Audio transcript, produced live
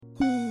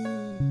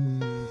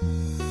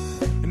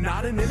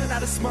nodding in and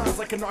out of smiles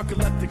like a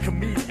narcoleptic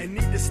comedian. And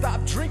need to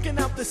stop drinking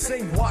out the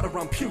same water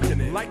I'm puking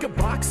in. Like a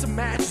box of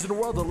matches in a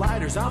world of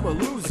lighters, I'm a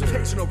loser.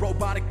 Occasional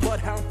robotic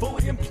bloodhound,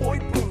 fully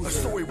employed boozer. A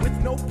story with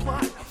no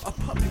plot, a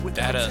puppy with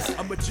that,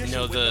 a magician you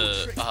know,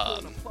 with no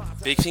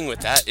trick. big thing with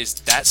that is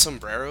that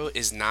sombrero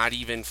is not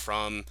even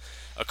from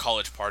a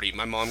college party.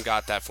 My mom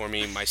got that for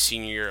me my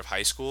senior year of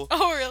high school.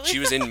 Oh, really? She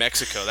was in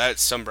Mexico. That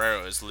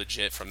sombrero is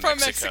legit from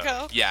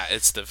Mexico. Yeah,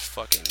 it's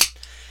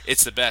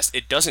the best.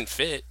 It doesn't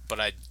fit, but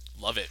I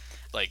love it,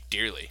 like,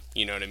 dearly.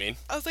 You know what I mean?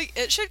 I was like,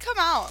 it should come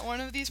out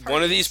one of these parties.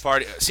 One of these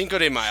parties. Cinco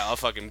de Mayo, I'll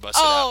fucking bust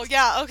it out. Oh,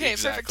 yeah, okay,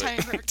 Exactly.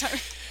 perfect timing.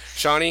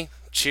 Shawnee,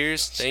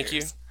 cheers. Thank you.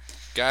 Cheers.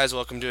 Guys,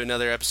 welcome to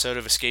another episode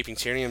of Escaping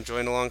Tyranny. I'm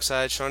joined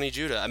alongside Shawnee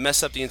Judah. I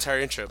messed up the entire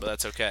intro, but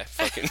that's okay.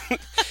 Fucking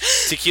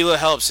tequila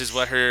helps is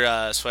what her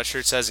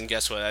sweatshirt says, and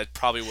guess what? That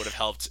probably would have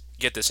helped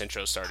get this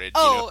intro started.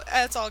 Oh, you know?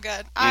 that's all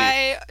good.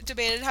 I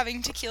debated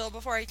having tequila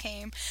before I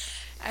came,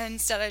 and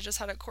instead I just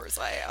had a Coors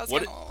Light. I was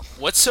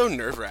What's so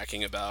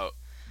nerve-wracking about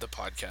the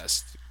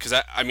podcast? Because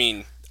I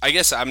mean, I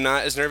guess I'm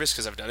not as nervous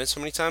because I've done it so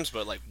many times,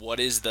 but like, what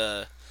is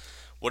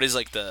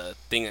like the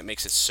thing that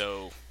makes it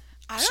so?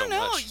 I don't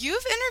know. Much?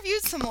 You've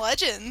interviewed some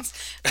legends,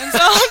 and so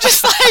I'm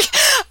just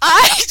like,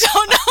 I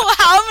don't know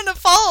how I'm gonna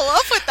follow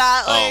up with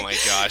that. Like, oh my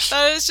gosh,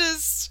 that is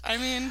just. I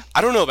mean,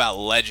 I don't know about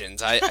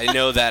legends. I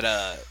know that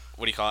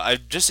what do you call it?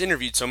 I've just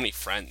interviewed so many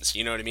friends.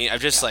 You know what I mean?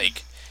 I've just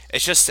like,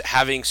 it's just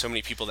having so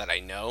many people that I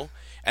know,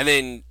 and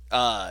then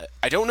I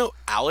don't know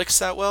Alex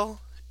that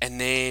well, and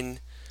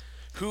then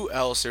who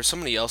else? There's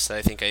somebody else that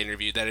I think I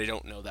interviewed that I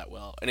don't know that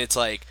well, and it's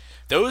like.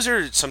 Those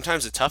are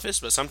sometimes the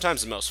toughest, but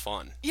sometimes the most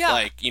fun. Yeah.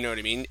 Like, you know what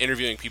I mean?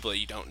 Interviewing people that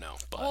you don't know.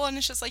 But well, and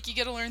it's just like you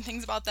get to learn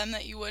things about them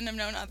that you wouldn't have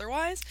known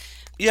otherwise.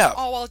 yeah.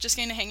 All while just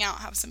getting to hang out,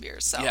 have some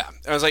beers. So Yeah.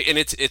 I was like, and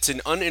it's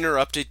an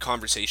uninterrupted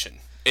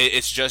conversation.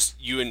 It's just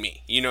you and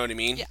me. You know what I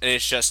mean? Yeah. And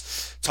it's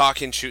just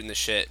talking, shooting the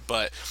shit.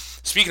 But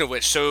speaking of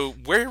which, so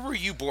where were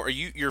you born?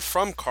 You're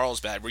from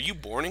Carlsbad. Were you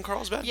born in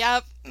Carlsbad?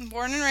 Yep.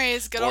 Born and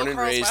raised. Good Born old and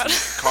Carlsbad.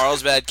 raised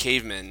Carlsbad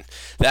caveman.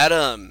 That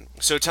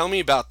So tell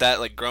me about that.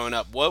 Like growing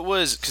up, what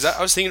was? Because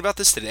I was thinking about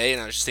this today,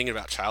 and I was just thinking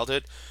about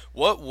childhood.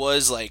 What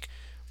was like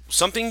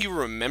something you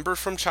remember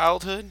from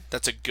childhood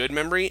that's a good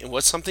memory, and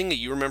what's something that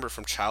you remember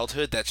from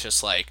childhood that's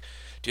just like,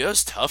 dude, that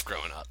was tough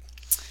growing up.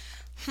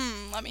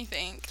 Let me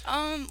think.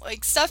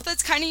 Like stuff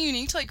that's kind of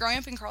unique to like growing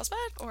up in Carlsbad,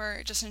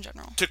 or just in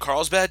general. To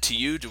Carlsbad, to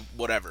you, to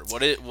whatever.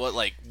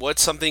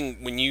 What's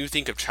something when you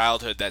think of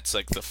childhood that's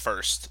like the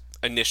first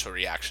initial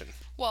reaction?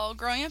 Well,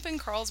 growing up in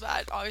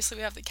Carlsbad, obviously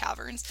we have the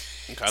caverns.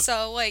 Okay.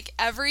 So like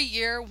every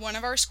year, one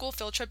of our school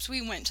field trips,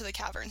 we went to the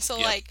caverns. So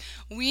Yep. like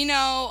we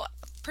know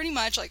pretty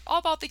much like all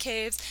about the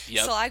caves,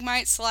 Yep.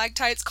 stalagmites,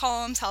 stalactites,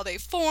 columns, how they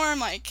form,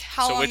 like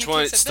how So long which the one?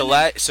 caves have been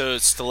there. So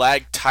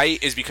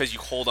stalactite is because you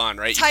hold on,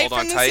 right? Tight You hold on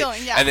from the tight,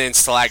 ceiling, yeah. and then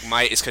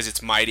stalagmite is because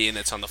it's mighty and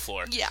it's on the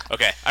floor. Yeah.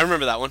 Okay, I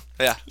remember that one.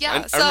 Yeah. Yeah, I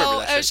remember so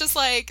that it was shit. just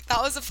like that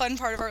was a fun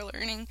part of our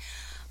learning.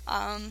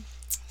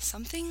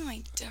 Something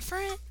like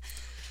different,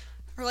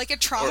 or like a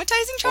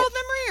traumatizing child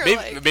memory, or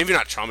like Maybe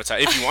not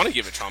traumatizing. If you want to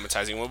give it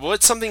traumatizing,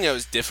 what's something that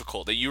was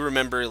difficult that you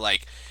remember,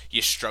 like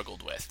you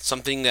struggled with?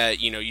 Something that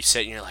you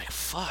sit and you're like,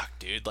 "Fuck,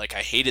 dude! Like I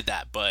hated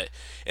that, but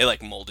it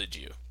like molded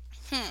you."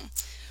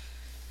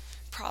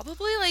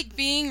 probably like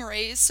being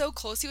raised so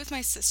closely with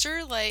my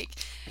sister, like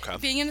Okay.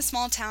 being in a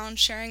small town,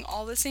 sharing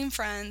all the same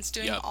friends,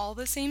 doing Yep. all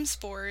the same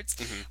sports.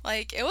 Mhm.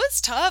 Like it was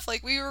tough.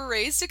 Like we were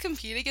raised to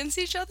compete against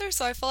each other,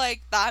 so I feel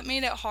like that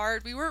made it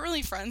hard. We weren't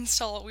really friends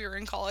till we were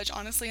in college,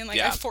 honestly, and like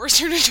Yeah. I forced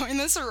her to join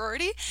the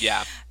sorority.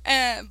 Yeah.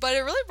 But it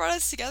really brought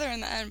us together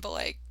in the end. But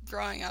like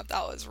growing up,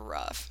 that was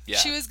rough. Yeah.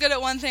 She was good at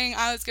one thing,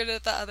 I was good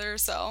at the other,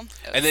 so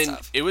it was And then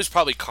tough. it was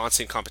probably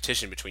constant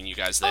competition between you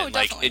guys then, Oh,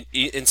 like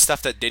definitely. in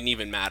stuff that didn't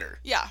even matter.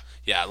 Yeah.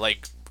 Yeah,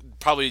 like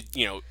probably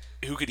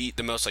who could eat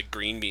the most like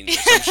green beans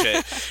or some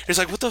shit. It's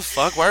like, what the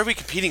fuck? Why are we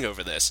competing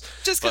over this?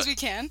 Just because But- we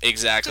can.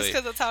 Exactly. Just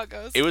because that's how it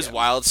goes. It was Yeah.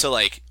 wild. So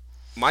like,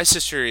 my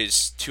sister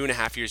is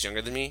 2.5 years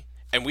younger than me,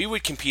 and we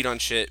would compete on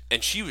shit,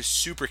 and she was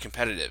super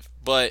competitive.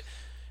 But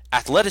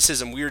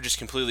athleticism, we were just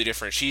completely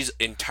different. She's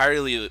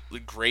entirely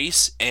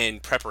grace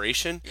and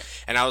preparation,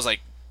 and I was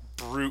like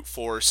brute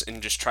force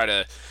and just try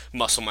to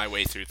muscle my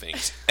way through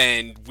things.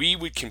 And we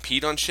would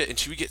compete on shit, and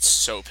she would get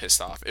so pissed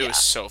off. It was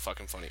so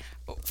fucking funny.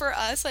 For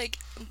us, like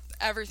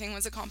everything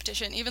was a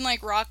competition. Even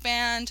like Rock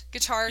Band,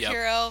 Guitar Yep.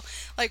 Hero,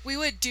 like we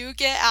would duke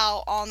it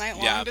out all night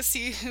long Yeah. to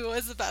see who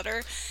was the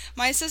better.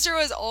 My sister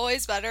was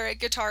always better at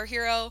Guitar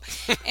Hero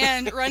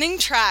and running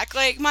track.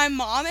 Like my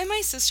mom and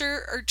my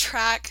sister are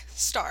track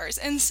stars,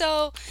 and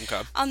so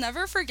Okay. I'll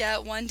never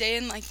forget one day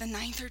in like the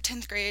 9th or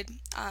 10th grade,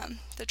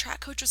 the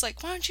track coach was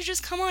like, why don't you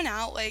just come on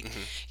out? Like Mm-hmm.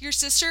 your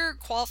sister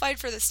qualified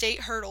for the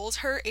state hurdles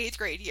her 8th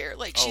grade year.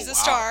 Like she's Oh, a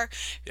wow. star.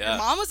 Yeah. Your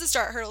mom was a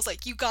star at hurdles.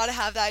 Like you gotta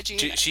have that gene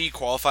She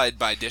qualified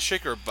by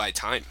district or by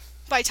time?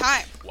 by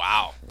time.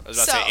 Wow. I was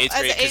about to say 8th as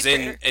an grade, because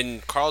eighth grader.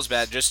 in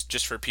Carlsbad,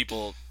 just for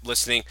people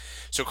listening,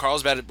 so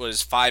Carlsbad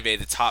was 5A,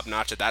 the top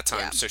notch at that time.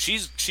 Yeah. So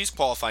she's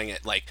qualifying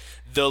at like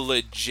the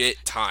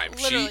legit time.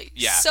 Literally,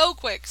 Yeah, so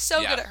quick, so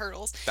Yeah. good at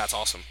hurdles. that's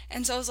awesome.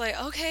 And so I was like,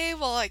 okay,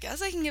 well, I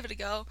guess I can give it a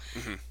go.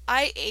 Mm-hmm.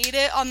 I ate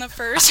it on the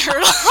first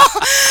hurdle.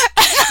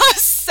 And I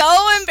was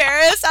so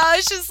embarrassed. I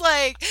was just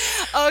like,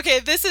 okay,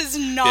 this is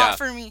not Yeah.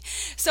 for me.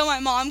 So my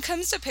mom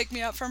comes to pick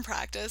me up from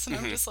practice, and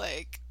I'm just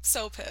like,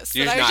 so pissed.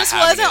 You're But I not just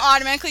having wasn't it.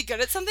 automatically good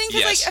at something.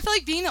 Because, Yes. like, I feel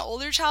like being an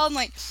older child and,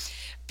 like,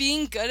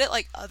 being good at,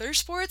 like, other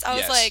sports, I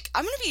was Yes. like,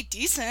 I'm going to be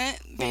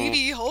decent,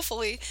 maybe,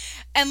 hopefully.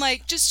 And,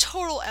 like, just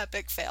total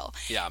epic fail.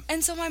 Yeah.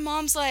 And so my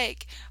mom's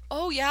like,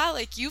 oh, yeah,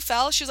 like, you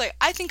fell? She was like,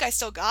 I think I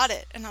still got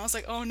it. And I was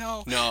like, oh,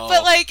 no. No.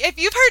 But, like, if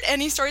you've heard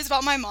any stories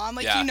about my mom,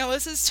 like, Yeah. you know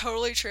this is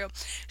totally true.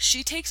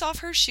 She takes off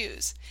her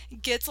shoes,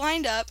 gets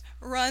lined up,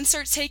 runs,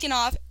 starts taking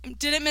off,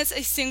 didn't miss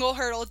a single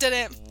hurdle,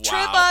 didn't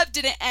trip Wow. up,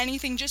 didn't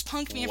anything, just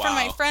punked me in front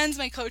of my Wow. friends,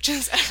 my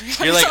coaches,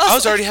 everyone. You're like, So I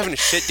was already having a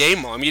shit day,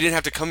 Mom. You didn't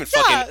have to come and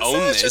fucking own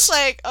so it's this. just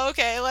like,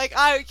 okay, like,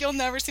 you'll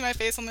never see my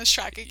face on this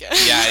track again.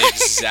 Yeah,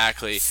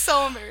 exactly.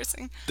 So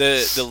embarrassing.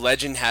 The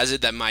legend has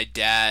it that my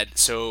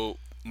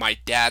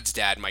dad's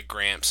dad, my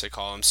Gramps, I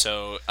call him.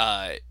 So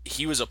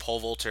he was a pole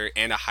vaulter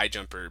and a high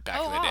jumper back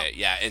Oh, in the wow. day.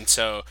 Yeah, and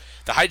so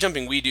the high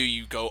jumping we do,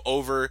 you go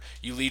over,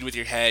 you lead with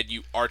your head,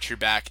 you arch your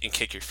back, and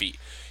kick your feet.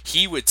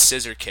 He would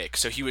scissor kick,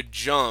 so he would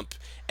jump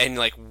and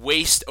like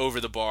waist over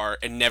the bar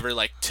and never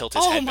like tilt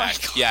his Oh head my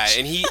back. gosh. Yeah,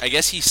 and I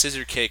guess he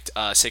scissor kicked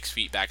 6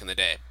 feet back in the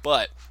day,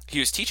 but he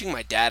was teaching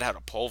my dad how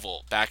to pole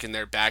vault back in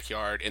their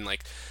backyard in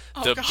like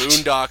the gosh.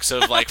 boondocks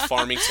of like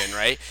Farmington,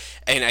 right?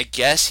 And I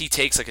guess he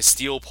takes like a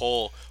steel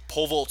pole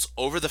vaults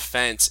over the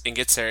fence and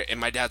gets there, and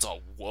my dad's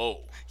all,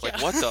 whoa, like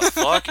Yeah. what the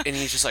fuck? And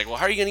he's just like, well,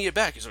 how are you gonna get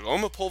back? He's like, oh, I'm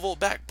gonna pole vault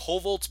back. Pole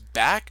vaults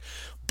back,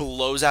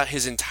 blows out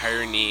his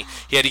entire knee.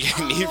 He had to get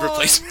a knee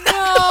replacement.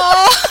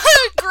 No,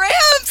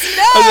 Gramps,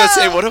 no. I was gonna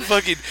say, what a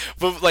fucking,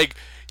 but like,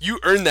 you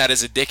earned that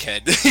as a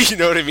dickhead. You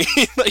know what I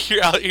mean? Like,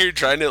 you're out here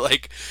trying to,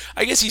 like,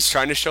 I guess he's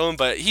trying to show him,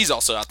 but he's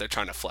also out there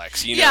trying to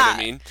flex. You know what I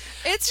mean?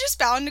 It's just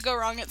bound to go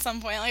wrong at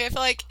some point. Like, I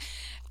feel like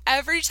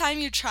every time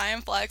you try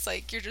and flex,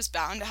 like, you're just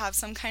bound to have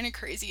some kind of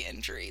crazy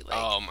injury. Like,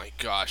 Oh my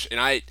gosh. And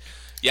I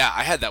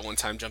had that one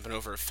time jumping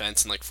over a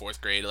fence in like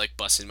 4th grade, like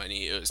busting my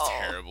knee. It was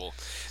terrible.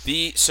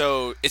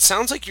 So it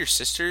sounds like your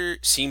sister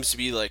seems to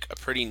be like a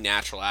pretty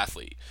natural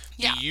athlete.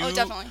 Yeah. Oh,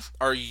 definitely.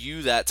 Are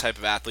you that type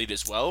of athlete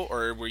as well,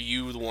 or were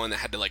you the one that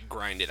had to like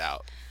grind it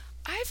out?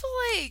 I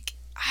feel like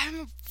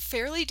I'm a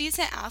fairly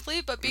decent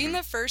athlete, but Mm-hmm. being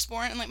the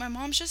firstborn and like my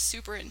mom's just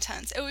super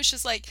intense. It was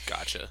just like,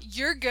 Gotcha.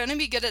 you're gonna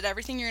be good at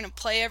everything. You're gonna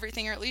play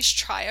everything, or at least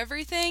try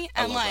everything.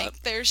 And love like,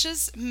 that. there's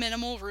just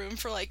minimal room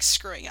for like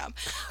screwing up.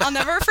 I'll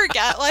never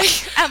forget,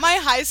 like at my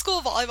high school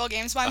volleyball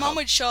games, my mom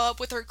would show up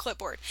with her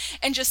clipboard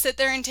and just sit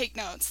there and take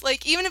notes.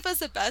 Like, even if it was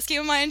the best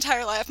game of my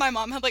entire life, my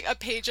mom had like a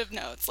page of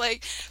notes.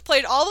 Like,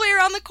 played all the way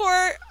around the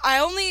court. I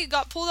only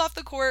got pulled off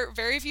the court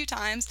very few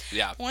times.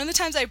 Yeah. One of the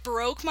times I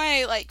broke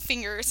my like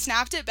finger,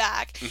 snapped it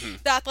back. Mm-hmm.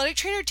 The athletic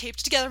trainer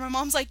taped it together. My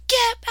mom's like,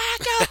 "Get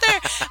back out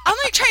there!" I'm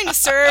like trying to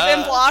serve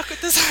and block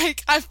with this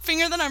like a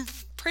finger that I'm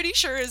pretty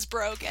sure is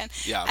broken.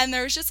 Yeah. And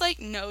there's just like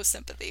no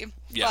sympathy.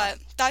 Yeah. But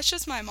that's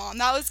just my mom.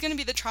 That was gonna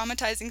be the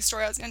traumatizing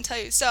story I was gonna tell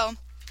you. So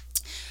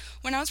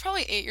when I was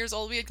probably 8 years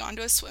old, we had gone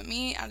to a swim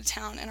meet out of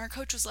town, and our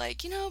coach was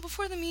like,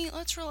 before the meet,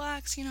 let's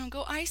relax,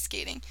 go ice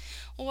skating.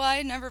 Well, I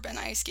had never been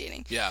ice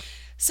skating. Yeah.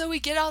 So we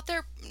get out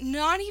there,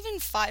 not even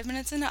 5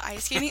 minutes into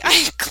ice skating,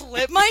 I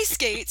clip my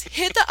skates,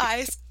 hit the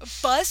ice,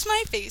 bust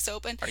my face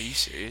open, Are you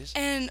serious?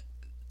 and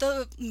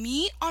the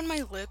meat on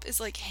my lip is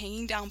like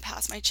hanging down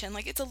past my chin.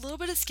 Like, it's a little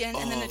bit of skin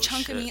and then a Oh,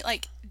 chunk of shit. meat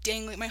like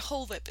dangling. My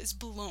whole lip is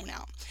blown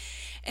out.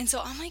 And so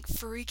I'm like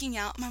freaking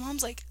out. My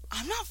mom's like,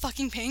 I'm not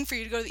fucking paying for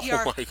you to go to the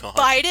ER. Oh my God.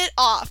 Bite it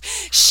off.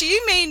 She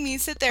made me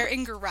sit there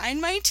and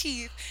grind my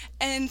teeth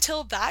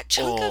until that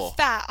chunk Oh. of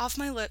fat off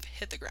my lip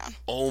hit the ground.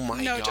 Oh my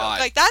No god. joke.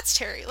 Like, that's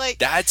Terry. Like,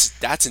 That's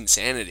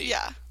insanity.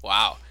 Yeah.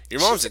 Wow. Your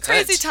mom's it's a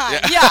intense. crazy time.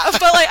 Yeah. Yeah,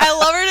 but like, I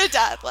love her to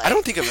death. Like, I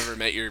don't think I've ever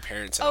met your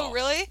parents at all. Oh,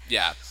 really?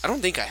 Yeah. I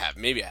don't think I have.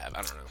 Maybe I have.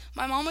 I don't know.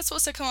 My mom was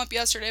supposed to come up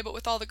yesterday, but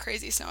with all the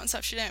crazy snow and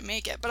stuff, she didn't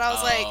make it. But I was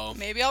Oh. like,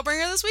 maybe I'll bring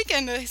her this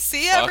weekend to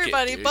see Fuck it,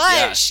 everybody. dude. But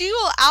Yeah. she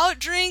will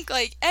outdrink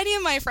like any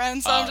of my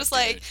friends. So I'm Oh, just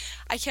like, dude.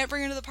 I can't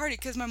bring her to the party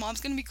because my mom's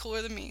gonna be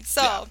cooler than me.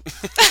 So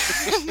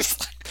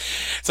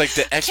It's like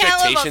the live up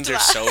expectations to are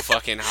that. so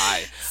fucking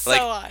high. So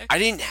Like high. I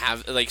didn't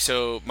have like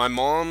so my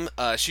mom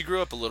she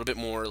grew up a little bit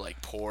more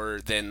like poor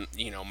than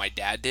my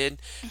dad did,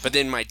 but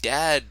then my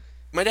dad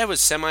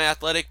was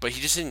semi-athletic, but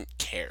he just didn't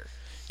care.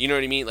 You know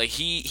what I mean? Like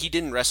he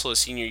didn't wrestle his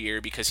senior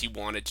year because he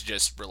wanted to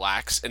just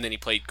relax, and then he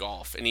played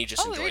golf and he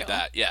just Oh, there you enjoyed go.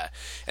 that. Yeah.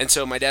 And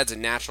so my dad's a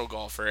natural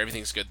golfer,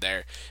 everything's good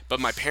there. But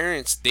my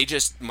parents,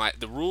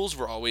 the rules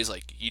were always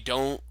like, you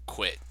don't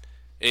quit.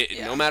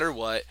 Yeah. No matter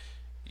what,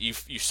 you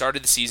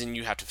started the season,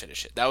 you have to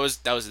finish it. That was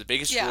the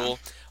biggest Yeah. rule.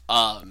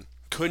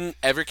 Couldn't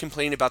ever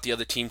complain about the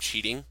other team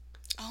cheating.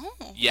 oh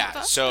Yeah.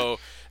 that's- So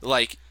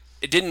like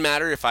it didn't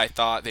matter if I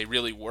thought they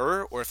really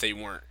were or if they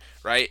weren't,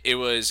 right? It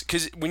was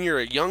because when you're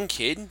a young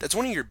kid, that's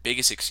one of your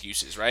biggest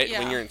excuses, right? Yeah.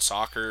 When you're in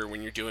soccer,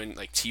 when you're doing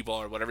like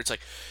t-ball or whatever, it's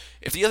like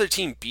if the other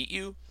team beat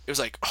you, it was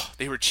like, oh,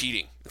 they were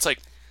cheating. It's like,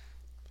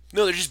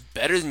 no, they're just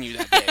better than you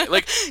that day.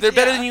 Like, they're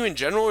better than you in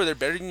general, or they're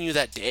better than you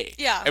that day.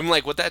 Yeah. And,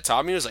 like, what that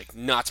taught me was, like,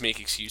 not to make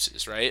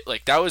excuses, right?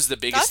 Like, that was the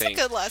biggest thing.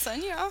 That's a good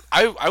lesson, yeah.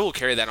 I will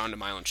carry that on to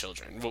my own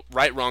children. Well,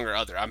 right, wrong, or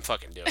other. I'm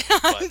fucking doing it.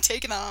 I'm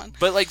taking that on.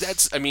 But, like,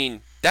 that's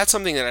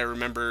something that I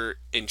remember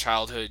in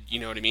childhood, you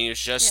know what I mean?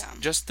 It's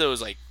just those,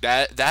 like,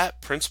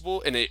 that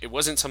principle, and it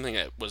wasn't something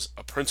that was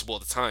a principle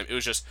at the time. It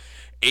was just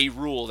a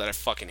rule that I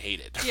fucking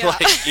hated. Yeah.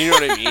 Like, you know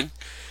what I mean?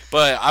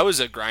 But I was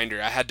a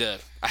grinder. I had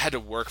to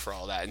work for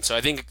all that. And so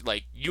I think,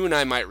 like, you and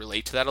I might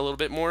relate to that a little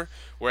bit more.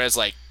 Whereas,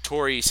 like,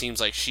 Tori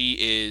seems like she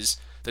is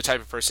the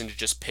type of person to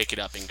just pick it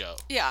up and go.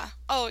 Yeah.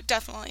 Oh,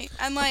 definitely.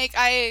 And, like,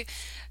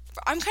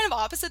 I'm kind of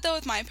opposite, though,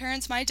 with my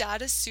parents. My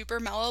dad is super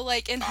mellow.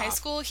 Like, in high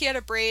school, he had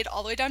a braid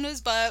all the way down to his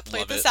butt,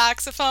 played the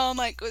saxophone,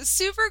 like, was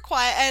super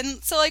quiet.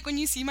 And so, like, when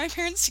you see my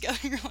parents together,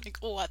 you're like,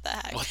 what the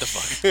heck? What the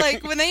fuck?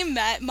 Like, when they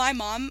met, my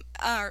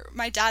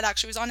dad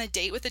actually was on a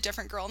date with a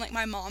different girl, and, like,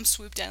 my mom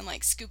swooped in and,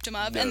 like, scooped him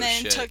up and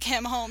then took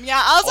him home. Yeah,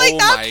 I was like,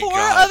 that poor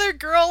other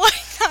girl,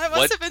 like, that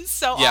must have been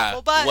so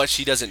awful. But what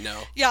she doesn't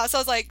know. Yeah, so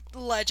I was like,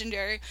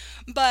 legendary.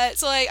 But,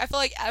 so, like, I feel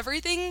like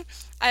everything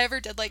I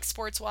ever did, like,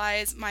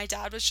 sports-wise, my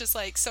dad was just,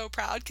 like, so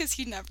proud because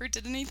he never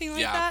did anything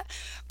like that.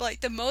 But,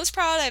 like, the most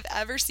proud I've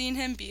ever seen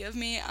him be of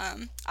me,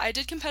 I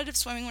did competitive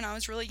swimming when I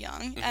was really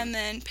young and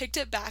then picked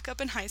it back up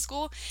in high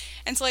school.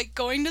 And so, like,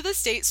 going to the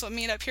state swim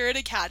meet up here at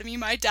Academy,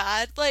 my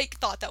dad, like,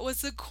 thought that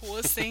was the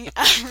coolest thing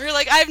ever.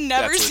 Like, I've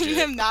never seen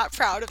him that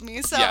proud of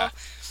me. So,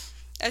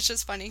 it's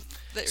just funny.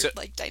 They're,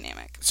 like,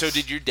 dynamic. So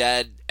did your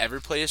dad ever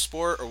play a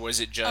sport, or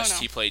was it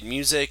just he played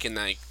music and,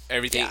 like,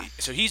 everything? Yeah.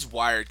 So he's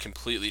wired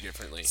completely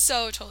differently.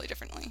 So totally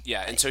differently.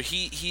 Yeah, and so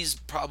he's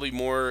probably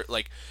more,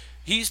 like,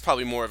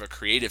 of a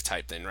creative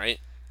type then,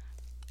 right?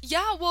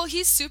 Yeah, well,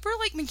 he's super,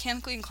 like,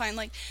 mechanically inclined.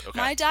 Like,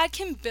 my dad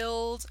can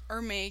build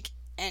or make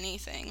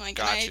anything. Like,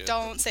 and I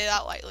don't say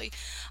that lightly.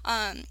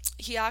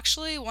 He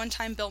actually one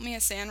time built me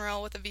a sand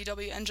rail with a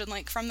VW engine,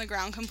 like, from the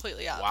ground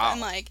completely up. Wow.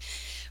 And, like,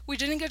 we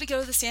didn't get to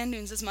go to the sand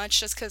dunes as much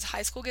just because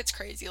high school gets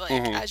crazy, like,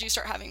 as you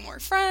start having more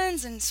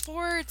friends and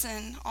sports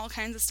and all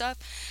kinds of stuff.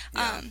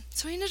 Yeah.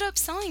 So he ended up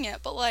selling it,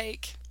 but,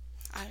 like,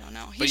 I don't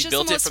know. He's just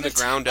built it from the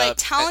ground up. Like,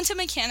 talented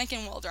mechanic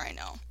and welder, I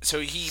know. So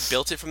he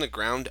built it from the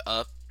ground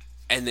up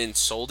and then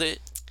sold it?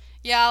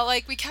 Yeah,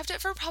 like, we kept it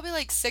for probably,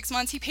 like, 6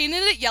 months. He painted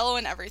it yellow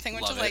and everything,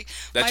 which is, like,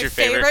 that's my your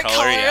favorite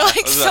color. Yeah.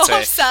 Like, so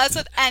obsessed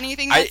with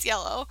anything that's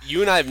yellow.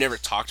 You and I have never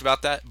talked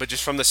about that, but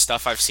just from the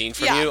stuff I've seen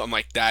from you, I'm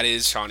like, that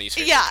is Shawnee's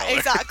favorite color. Yeah,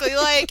 exactly.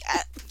 Like,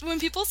 when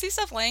people see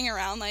stuff laying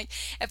around, like,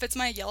 if it's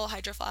my yellow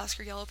Hydro Flask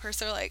or yellow purse,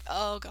 they're like,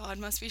 oh, God,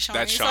 must be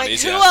Shawnee's. That's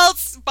Shawnee's, like, who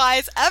else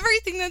buys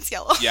everything that's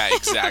yellow? Yeah,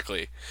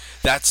 exactly.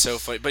 That's so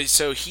funny. But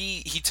so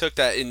he took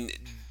that, and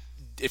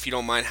if you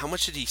don't mind, how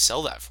much did he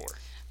sell that for?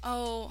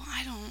 Oh,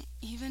 I don't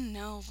even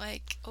know.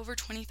 Like, over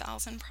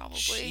 20,000 probably.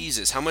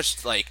 Jesus, how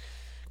much, like,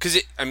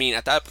 because I mean,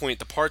 at that point,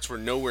 the parts were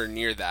nowhere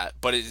near that,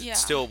 but it's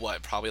still,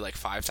 what, probably like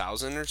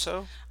 5,000 or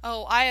so?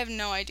 Oh, I have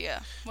no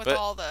idea with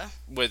all the...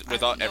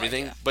 With all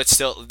everything, idea. But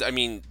still, I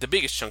mean, the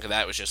biggest chunk of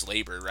that was just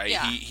labor, right?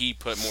 Yeah. He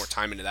put more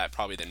time into that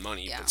probably than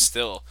money, but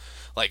still...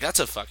 Like, that's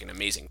a fucking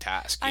amazing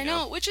task, I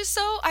know, which is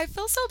so... I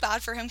feel so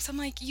bad for him, because I'm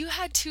like, you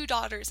had 2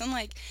 daughters. I'm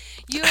like,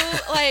 you,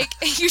 like,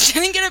 you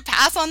didn't get a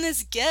pass on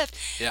this gift.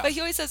 Yeah. But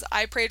he always says,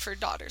 I prayed for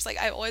daughters. Like,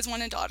 I always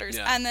wanted daughters.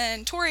 Yeah. And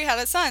then Tori had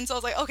a son, so I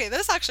was like, okay,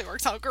 this actually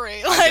works out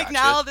great. Like,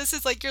 now this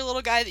is, like, your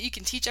little guy that you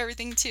can teach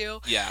everything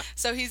to. Yeah.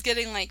 So he's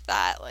getting, like,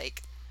 that,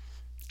 like...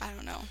 I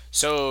don't know.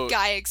 So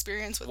guy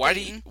experience with why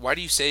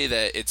do you say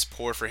that it's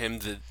poor for him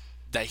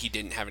that he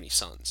didn't have any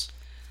sons?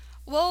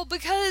 Well,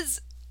 because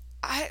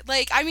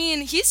I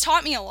mean, he's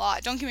taught me a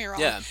lot, don't get me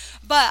wrong. Yeah.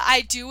 But I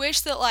do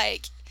wish that,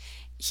 like,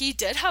 he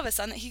did have a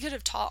son that he could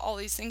have taught all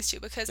these things to,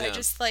 because I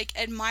just, like,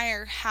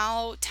 admire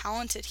how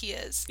talented he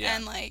is. Yeah.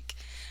 And, like,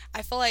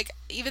 I feel like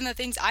even the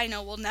things I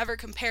know will never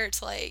compare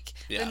to, like,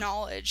 the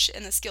knowledge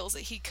and the skills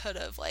that he could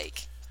have,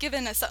 like,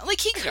 given us.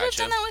 Like, he could have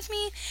done that with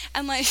me.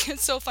 And, like,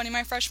 it's so funny,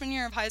 my freshman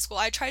year of high school,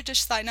 I tried to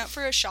sign up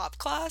for a shop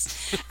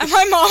class, and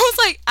my mom was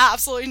like,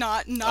 absolutely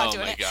not doing it. Oh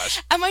my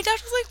gosh. And my dad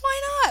was like,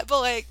 why not?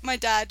 But, like, my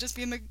dad, just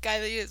being the guy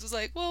that he is, was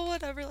like, well,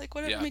 whatever, like,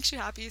 whatever makes you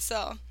happy.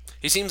 So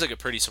he seems like a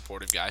pretty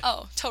supportive guy.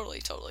 Oh,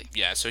 totally.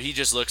 Yeah, so he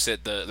just looks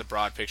at the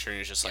broad picture and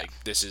is just like,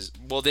 this is...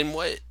 Well, then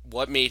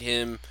what made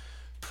him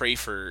pray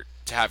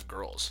to have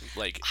girls?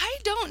 Like, I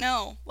don't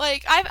know.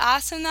 Like, I've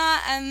asked him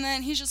that, and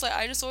then he's just like,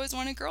 I just always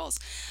wanted girls.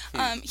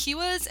 He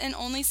was an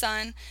only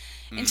son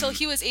until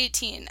he was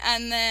 18,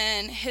 and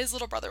then his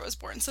little brother was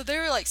born. So they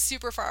were, like,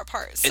 super far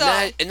apart. So,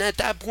 and at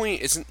that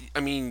point,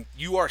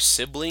 you are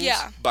siblings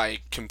by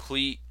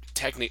complete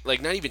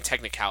like, not even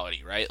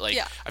technicality, right? Like,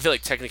 I feel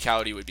like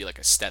technicality would be like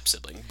a step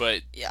sibling,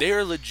 but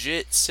they're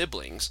legit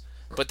siblings.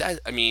 But that,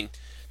 I mean,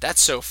 that's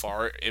so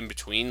far in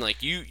between.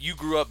 Like you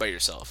grew up by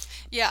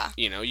yourself. Yeah.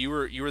 You know, you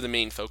were the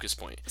main focus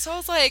point. So I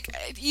was like,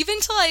 even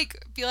to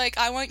like be like,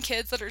 I want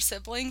kids that are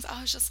siblings.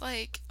 I was just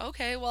like,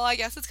 okay, well, I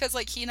guess it's because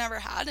like he never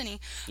had any.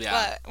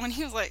 Yeah. But when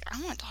he was like,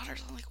 I want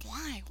daughters, I'm like,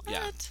 why? What?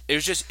 Yeah.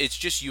 It's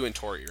just you and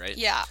Tori, right?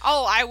 Yeah.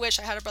 Oh, I wish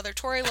I had a brother.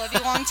 Tori, love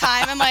you long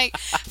time. And like,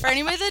 for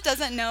anybody that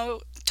doesn't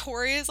know,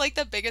 Tori is like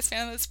the biggest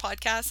fan of this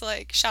podcast.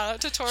 Like, shout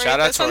out to Tori. Shout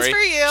out this Tori. One's for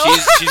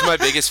you. She's my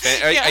biggest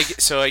fan. Yeah.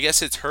 So I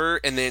guess it's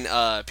her and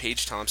then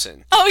Paige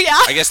Thompson. Oh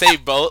yeah. I guess they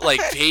both like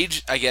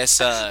Paige. I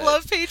guess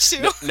love Paige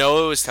too.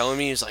 Noah was telling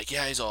me, he was like,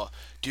 yeah, he's all,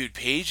 dude,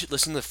 Paige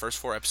listened to the first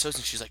 4 episodes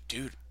and she's like,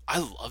 dude, I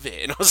love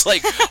it. And I was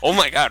like, oh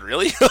my god,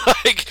 really?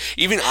 Like,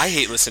 even I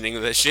hate listening to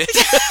this shit.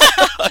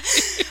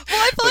 Well,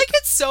 I feel like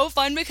it's so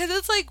fun because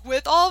it's like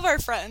with all of our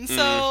friends.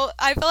 So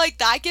I feel like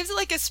that gives it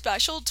like a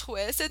special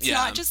twist. It's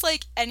not just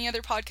like any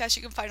other podcast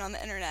you can find on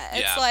the internet.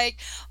 It's like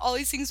all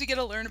these things we get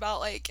to learn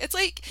about. Like, it's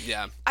like,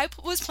 I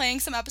was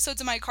playing some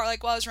episodes in my car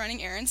like while I was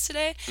running errands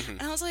today.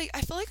 And I was like,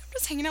 I feel like I'm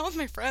just hanging out with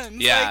my friends.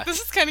 Yeah. Like,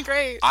 this is kind of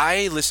great.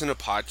 I listen to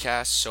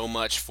podcasts so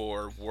much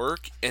for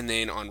work and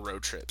then on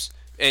road trips.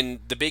 And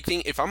the big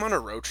thing, if I'm on a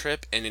road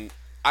trip and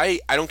I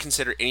don't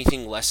consider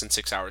anything less than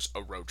 6 hours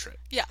a road trip.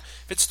 Yeah.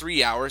 If it's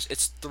 3 hours,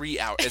 it's 3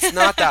 hours. It's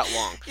not that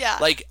long. Yeah.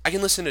 Like, I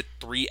can listen to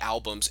 3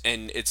 albums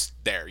and it's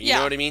there. You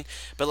know what I mean?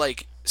 But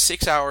like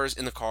 6 hours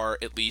in the car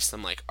at least,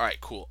 I'm like, all right,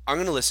 cool. I'm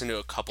going to listen to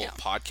a couple of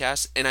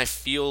podcasts and I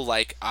feel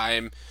like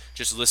I'm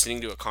just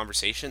listening to a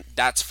conversation.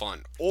 That's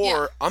fun.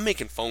 Or I'm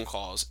making phone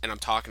calls and I'm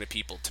talking to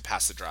people to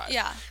pass the drive.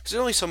 Yeah. Because there's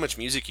only so much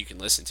music you can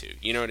listen to.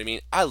 You know what I mean?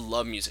 I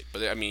love music,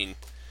 but I mean,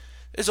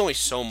 there's only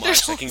so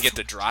much that can get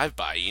the drive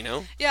by, you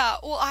know? Yeah,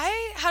 well,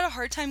 I had a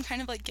hard time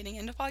kind of like getting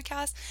into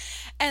podcasts.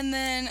 And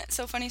then,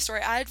 so funny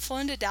story, I had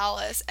flown to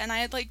Dallas and I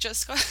had like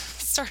just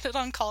started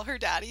on Call Her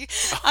Daddy.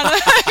 I don't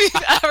know if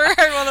you've ever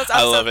heard one of those episodes.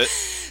 I love it.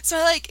 So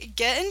I like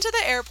get into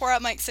the airport,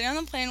 I'm like sitting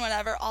on the plane,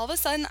 whatever. All of a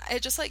sudden,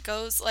 it just like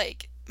goes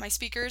like, my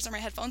speakers or my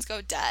headphones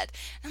go dead.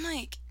 And I'm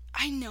like,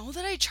 I know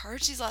that I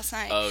charged these last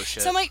night. Oh,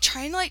 shit. So I'm like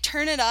trying to like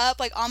turn it up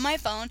like on my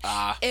phone.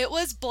 It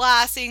was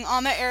blasting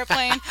on the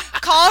airplane.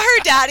 Call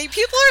Her Daddy.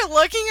 People are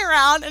looking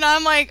around and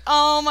I'm like,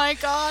 oh my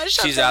gosh.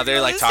 She's out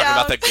there like talking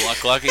about the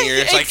Gluck Gluck and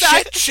you're just like,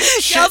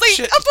 shit, I was like,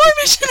 shit.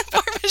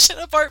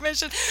 abort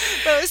mission.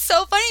 But it was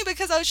so funny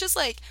because I was just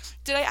like,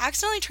 did I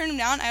accidentally turn them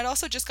down? I had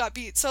also just got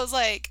beat. So I was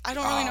like, I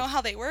don't really know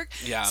how they work.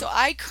 Yeah. So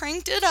I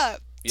cranked it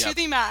up to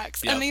the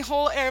max, and the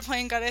whole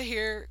airplane got to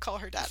hear Call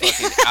Her Daddy.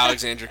 Fucking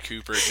Alexandra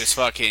Cooper just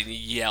fucking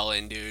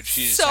yelling, dude.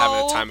 She's just so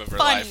having the time of her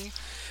funny.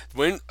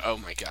 life. Oh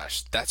my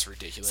gosh, that's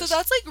ridiculous. So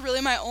that's like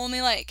really my only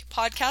like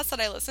podcast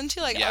that I listen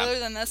to, like other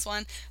than this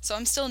one. So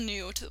I'm still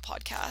new to the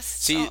podcast.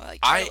 See, so,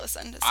 like, I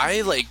listen to I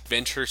something. like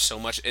venture so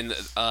much in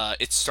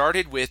it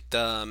started with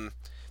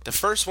the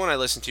first one I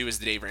listened to is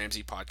the Dave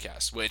Ramsey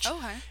podcast, which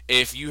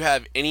if you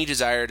have any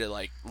desire to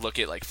like look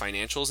at like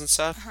financials and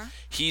stuff,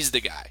 he's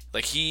the guy.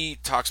 Like he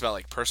talks about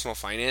like personal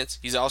finance.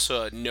 He's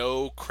also a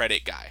no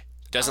credit guy.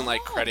 Doesn't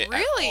like credit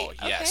at all.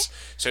 Yes.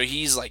 So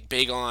he's like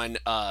big on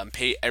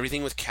pay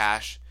everything with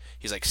cash.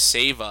 He's like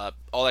save up,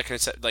 all that kind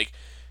of stuff. Like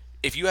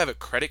if you have a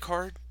credit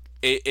card,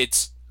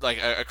 it's like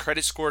a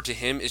credit score to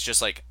him is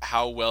just like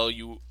how well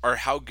you or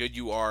how good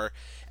you are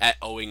at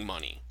owing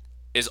money.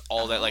 Is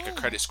all that like a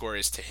credit score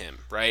is to him,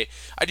 right?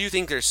 I do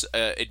think there's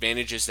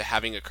advantages to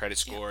having a credit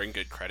score and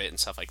good credit and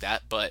stuff like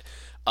that, but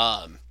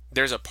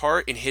there's a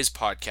part in his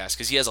podcast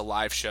because he has a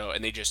live show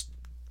and they just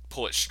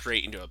pull it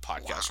straight into a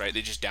podcast, right?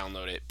 They just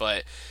download it,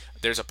 but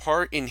there's a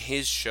part in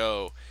his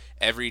show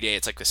every day.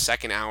 It's like the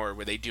second hour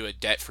where they do a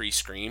debt-free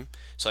scream.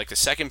 So like the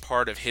second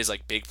part of his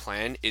like big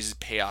plan is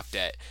pay off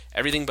debt,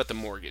 everything but the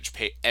mortgage,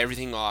 pay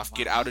everything off,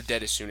 get out of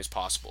debt as soon as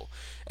possible.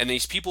 And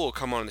these people will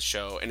come on the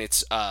show, and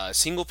it's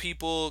single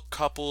people,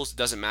 couples,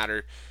 doesn't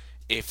matter.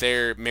 If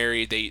they're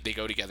married, they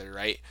go together,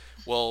 right?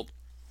 Well,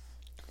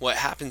 what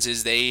happens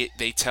is they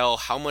tell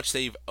how much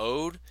they've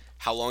owed,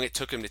 how long it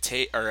took them to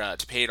take or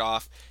to pay it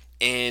off,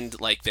 and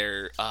like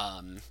their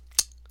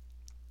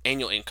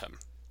annual income.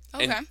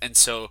 Okay. And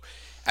so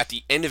at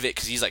the end of it,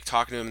 because he's like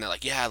talking to them, and they're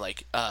like, yeah,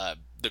 like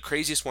the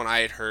craziest one I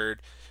had heard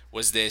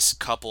was this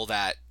couple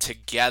that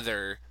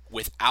together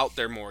without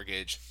their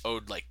mortgage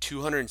owed like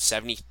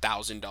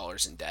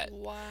 $270,000 in debt.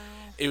 Wow.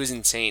 It was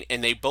insane.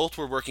 And they both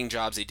were working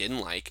jobs they didn't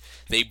like.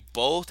 They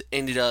both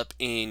ended up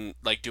in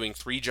like doing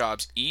 3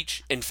 jobs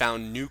each and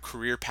found new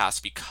career paths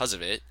because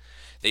of it.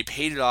 They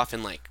paid it off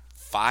in like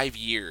 5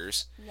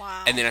 years.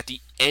 Wow. And then at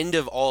the end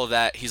of all of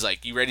that, he's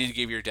like, you ready to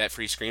give your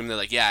debt-free scream? And they're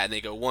like, yeah. And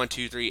they go 1,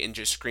 2, 3 and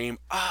just scream,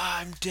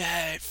 I'm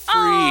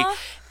debt-free.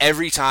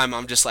 Every time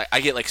I'm just like,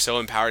 I get like so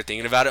empowered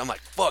thinking about it. I'm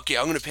like, fuck yeah,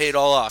 I'm going to pay it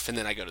all off. And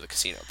then I go to the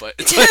casino. But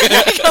it's like,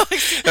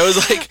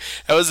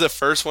 that was the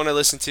first one I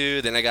listened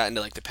to. Then I got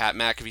into like the Pat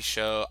McAfee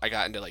show. I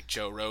got into like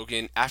Joe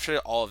Rogan. After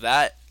all of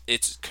that,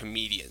 it's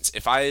comedians.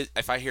 If I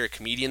hear a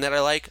comedian that I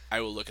like, I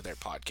will look at their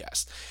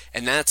podcast.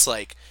 And that's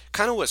like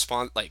kind of what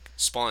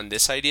spawned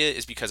this idea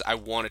is because I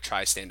want to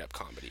try stand-up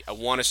comedy. I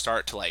want to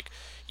start to like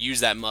use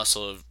that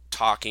muscle of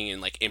talking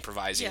and like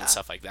improvising and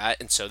stuff like that.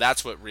 And so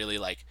that's what really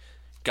like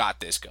got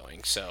this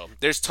going. So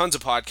there's tons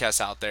of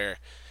podcasts out there.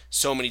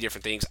 So many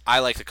different things. I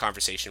like the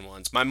conversation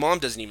ones. My mom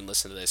doesn't even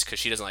listen to this because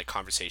she doesn't like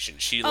conversation.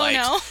 She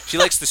she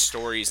likes the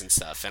stories and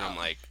stuff. And I'm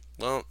like,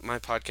 well, my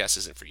podcast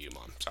isn't for you,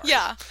 Mom. Sorry.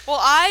 Yeah. Well,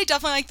 I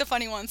definitely like the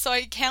funny ones, so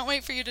I can't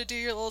wait for you to do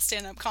your little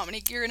stand-up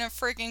comedy. You're gonna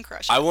freaking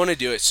crush it. I want to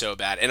do it so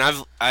bad,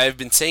 and I've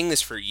been saying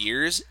this for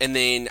years. And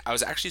then I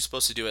was actually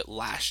supposed to do it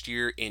last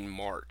year in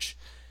March,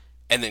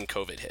 and then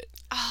COVID hit.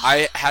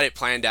 I had it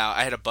planned out.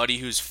 I had a buddy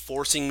who's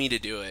forcing me to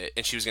do it,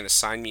 and she was gonna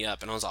sign me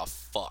up, and I was all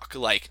fuck,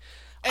 like.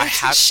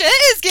 Shit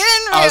is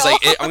getting real. I was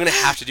like, I'm going to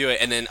have to do it.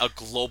 And then a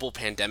global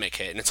pandemic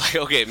hit. And it's like,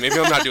 okay, maybe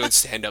I'm not doing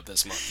stand-up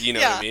this month. You know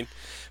what I mean?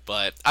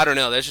 But I don't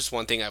know. That's just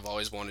one thing I've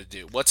always wanted to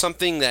do. What's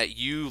something that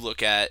you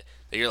look at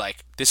that you're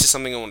like, this is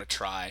something I want to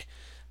try.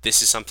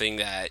 This is something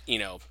that,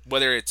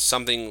 whether it's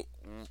something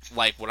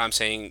like what I'm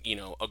saying,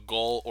 a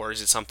goal, or is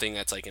it something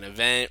that's like an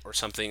event or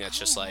something that's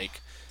just like,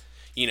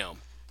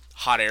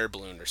 hot air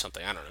balloon or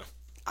something. I don't know.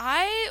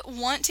 I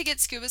want to get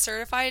scuba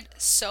certified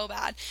so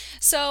bad.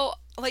 So,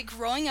 like,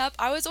 growing up,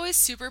 I was always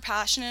super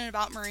passionate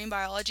about marine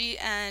biology,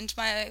 and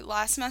my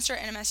last semester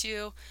at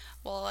NMSU,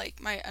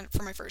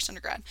 for my first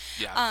undergrad,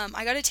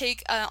 I got to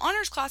take an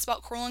honors class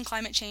about coral and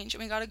climate change,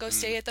 and we got to go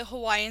stay at the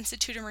Hawaii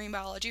Institute of Marine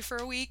Biology for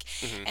a week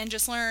and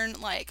just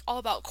learn, like, all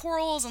about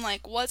corals and,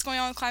 like, what's going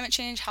on with climate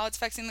change, how it's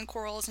affecting the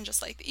corals, and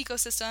just, like, the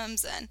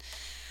ecosystems and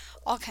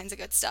all kinds of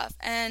good stuff.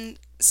 And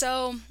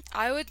so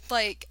I would,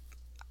 like,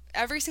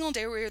 every single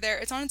day we were there,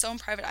 it's on its own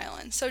private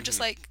island. So just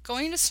like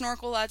going to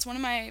snorkel, that's one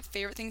of my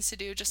favorite things to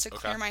do just to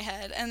clear my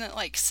head. And it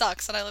like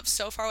sucks that I live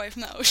so far away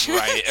from the ocean.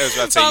 Right. I was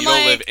about to say, you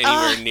don't live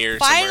anywhere near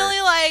finally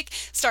somewhere. like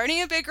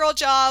starting a big girl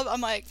job.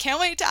 I'm like, can't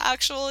wait to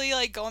actually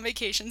like go on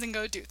vacations and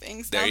go do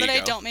things now that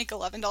I don't make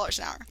 $11 an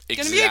hour.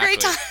 It's gonna be a great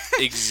time.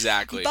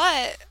 Exactly.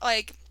 But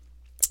like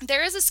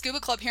there is a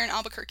scuba club here in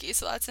Albuquerque,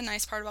 so that's a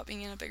nice part about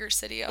being in a bigger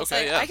city. I was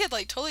I could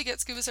like totally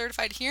get scuba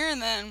certified here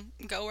and then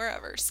go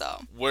wherever.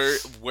 So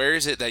where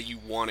is it that you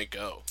want to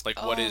go?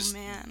 Like, what is,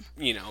 man.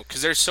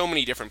 Because there's so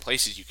many different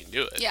places you can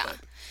do it. Yeah. But.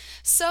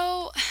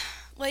 So,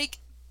 like,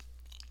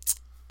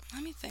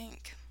 let me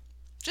think.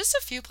 Just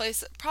a few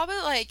places. Probably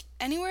like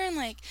anywhere in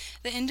like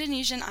the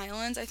Indonesian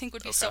islands. I think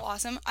would be so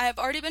awesome. I have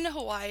already been to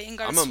Hawaii and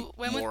got I'm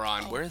a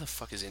moron. Where the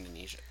fuck is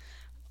Indonesia?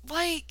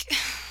 Like.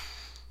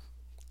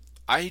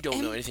 I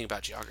don't know anything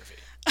about geography.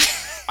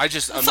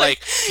 I'm like,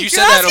 you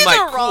said that, I'm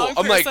like, cool.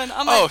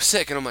 I'm like,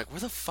 sick. And I'm like,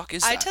 where the fuck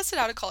is that? I tested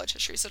out of college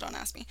history, so don't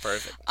ask me.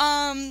 Perfect.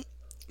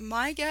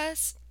 My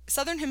guess,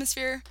 Southern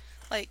Hemisphere,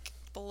 like,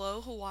 below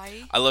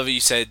Hawaii. I love that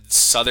you said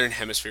Southern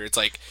Hemisphere. It's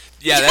like,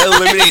 that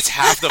eliminates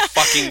half the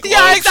fucking globe.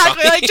 Yeah,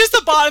 exactly. Like, just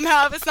the bottom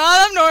half. It's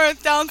not up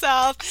north, down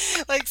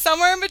south. Like,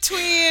 somewhere in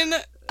between,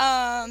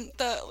 I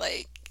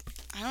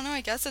don't know,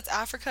 I guess it's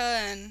Africa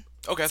and...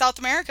 South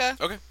America.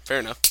 Okay,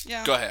 fair enough.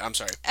 Yeah. Go ahead, I'm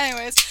sorry.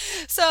 Anyways,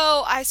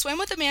 so I swam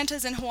with the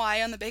mantas in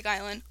Hawaii on the Big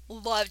Island.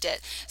 Loved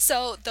it.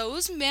 So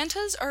those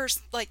mantas are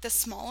like the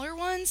smaller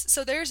ones.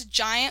 So there's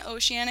giant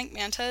oceanic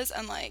mantas,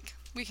 and like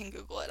we can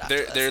Google it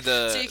after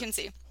this, so you can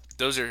see.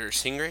 Those are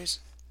stingrays?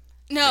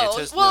 No,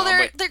 mantas? Well,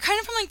 they're kind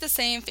of from like the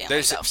same family.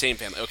 They're same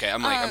family. Okay,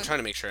 I'm trying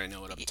to make sure I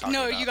know what I'm talking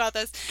about. No, you got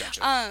this.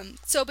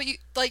 Gotcha. But you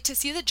like to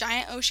see the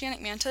giant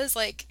oceanic mantas,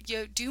 like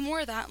you do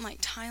more of that in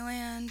like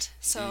Thailand.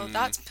 So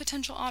that's a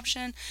potential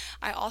option.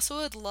 I also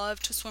would love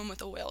to swim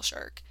with a whale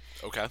shark.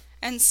 Okay.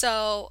 And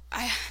so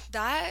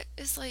that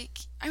is like,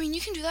 I mean,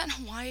 you can do that in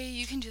Hawaii.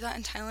 You can do that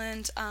in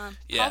Thailand.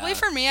 Probably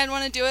for me, I'd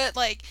want to do it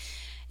like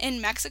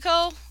in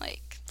Mexico,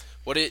 like.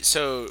 Is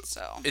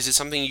it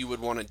something you would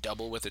want to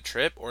double with a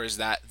trip, or is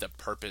that the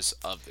purpose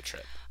of the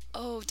trip?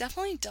 Oh,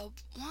 definitely double.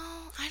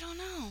 Well, I don't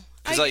know.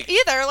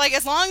 Either, like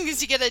as long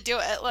as you get to do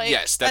it. Like,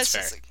 yes, that's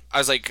fair. I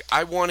was like,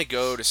 I want to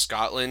go to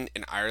Scotland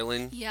and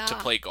Ireland to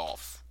play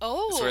golf.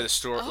 Oh, that's where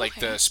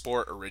the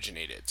sport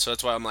originated. So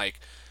that's why I'm like,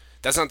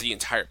 that's not the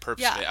entire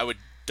purpose of it. I would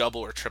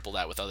double or triple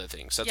that with other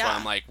things. That's why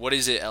I'm like, what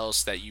is it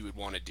else that you would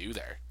want to do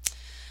there?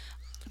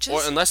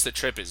 Or unless the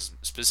trip is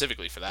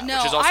specifically for that,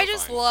 which is also I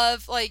just fine.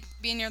 love like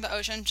being near the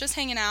ocean, just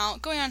hanging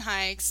out, going on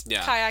hikes,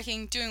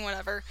 kayaking, doing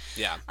whatever.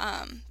 Yeah.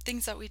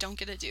 Things that we don't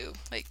get to do,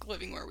 like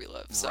living where we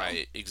live. So.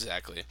 Right,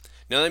 exactly.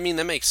 No, I mean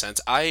that makes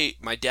sense.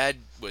 My dad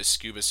was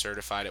scuba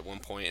certified at one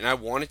point, and I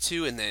wanted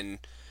to, and then,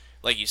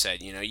 like you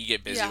said, you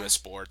get busy with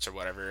sports or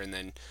whatever, and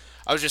then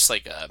I was just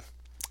like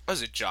I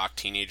was a jock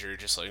teenager,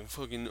 just like,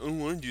 fucking, I don't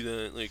want to do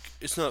that. Like,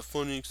 it's not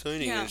fun and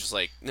exciting. Yeah. And it's just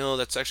like, no,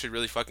 that's actually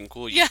really fucking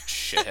cool, you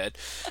shithead.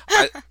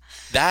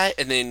 That,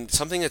 and then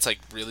something that's, like,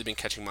 really been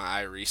catching my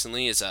eye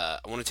recently is, I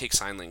want to take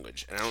sign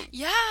language. And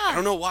I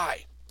don't know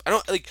why.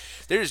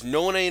 There's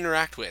no one I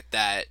interact with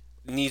that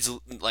needs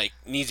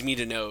me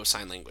to know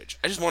sign language.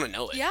 I just want to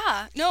know it.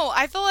 Yeah. No,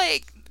 I feel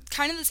like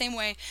kind of the same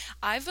way.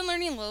 I've been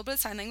learning a little bit of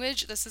sign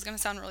language. This is going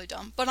to sound really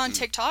dumb, but on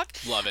TikTok,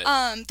 love it.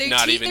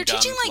 They're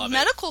teaching like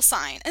medical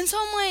sign, and so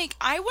I'm like,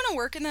 I want to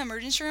work in the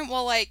emergency room.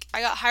 Well, like I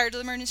got hired to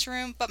the emergency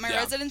room, but my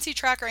residency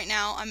track right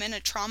now, I'm in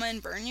a trauma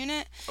and burn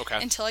unit. Okay.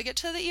 Until I get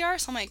to the ER,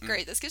 so I'm like,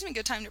 great, this gives me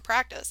good time to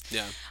practice.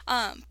 Yeah.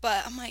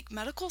 But I'm like,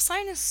 medical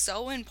sign is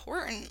so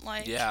important.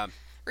 Like. Yeah.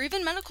 or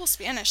even medical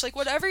Spanish. Like,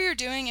 whatever you're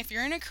doing, if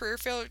you're in a career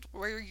field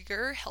where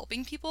you're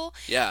helping people,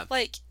 Yeah.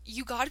 like,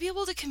 you got to be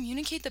able to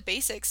communicate the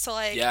basics to,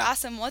 like, Yeah.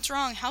 ask them, what's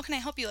wrong? How can I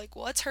help you? Like,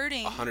 what's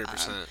hurting?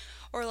 100%.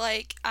 Or,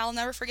 like, I'll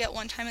never forget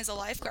one time as a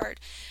lifeguard,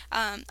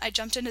 I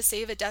jumped in to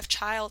save a deaf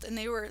child, and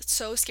they were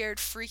so scared,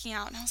 freaking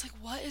out. And I was like,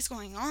 what is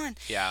going on?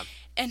 Yeah.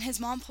 And his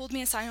mom pulled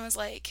me aside and was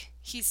like,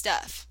 he's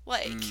deaf.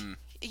 Like,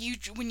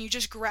 when you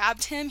just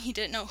grabbed him, he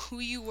didn't know who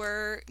you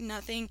were,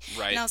 nothing.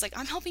 Right. And I was like,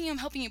 I'm helping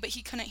you, but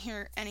he couldn't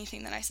hear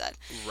anything that I said.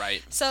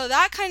 Right. So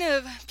that kind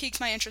of piqued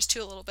my interest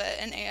too a little bit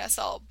in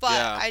ASL. But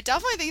Yeah. I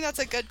definitely think that's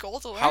a good goal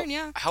to learn,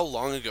 yeah. How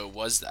long ago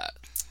was that?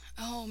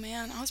 Oh,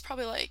 man. I was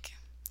probably like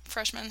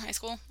freshman in high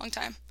school. Long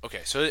time.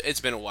 Okay, so it's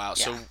been a while.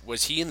 Yeah. So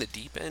was he in the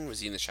deep end? Was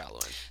he in the shallow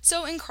end?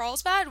 So in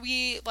Carlsbad,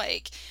 we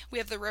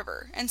have the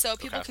river, and so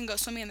people Okay. can go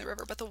swimming in the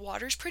river, but the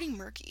water's pretty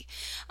murky.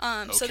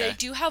 So Okay. they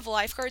do have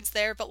lifeguards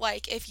there, but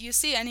like if you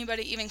see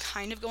anybody even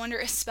kind of go under,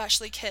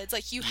 especially kids,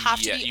 like you have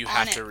to be you on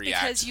have it to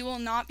react. because you will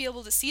not be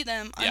able to see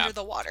them Yeah. under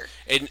the water.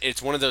 And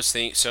it's one of those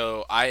things.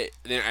 So I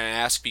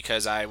asked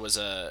because I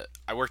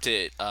worked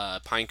at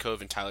Pine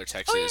Cove in Tyler,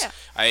 Texas. Oh, yeah.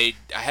 I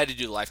had to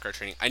do the lifeguard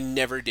training. I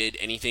never did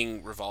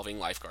anything revolving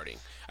lifeguarding.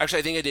 Actually,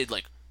 I think I did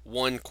like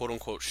one quote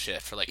unquote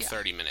shift for like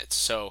 30 minutes.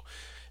 So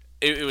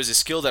it was a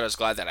skill that I was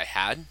glad that I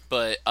had.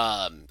 But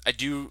I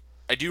do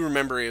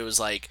remember it was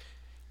like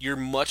you're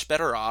much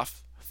better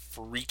off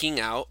freaking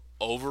out,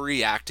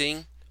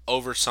 overreacting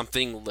over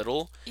something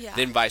little Yeah.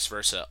 than vice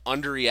versa,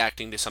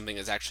 underreacting to something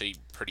that's actually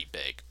pretty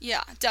big.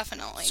 Yeah,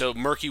 definitely. So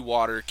murky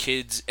water,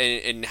 kids,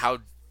 and how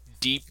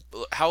deep?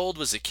 How old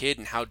was the kid,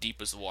 and how deep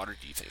was the water?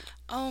 Do you think?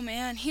 Oh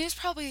man, he was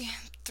probably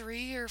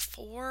 3 or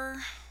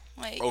 4.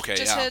 Like Okay,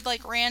 just yeah. had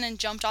like ran and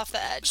jumped off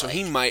the edge. So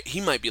like,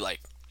 he might be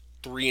like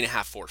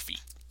 3.5, 4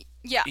 feet.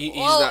 yeah. he's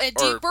Well, not-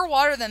 deeper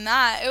water than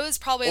that. It was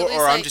probably at least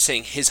Or like, I'm just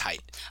saying his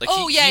height. Like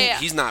Oh, yeah.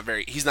 he's not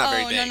very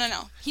very big.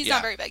 No. He's Yeah.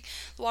 not very big.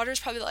 The water's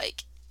probably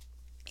like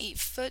 8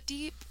 foot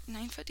deep,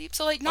 9 foot deep.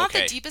 So like not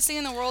Okay. the deepest thing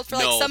in the world for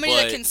No, like somebody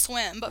that but- can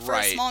swim, but for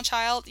right. a small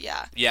child,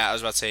 yeah. Yeah, I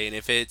was about to say, and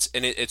if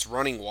it's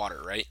running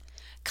water, right?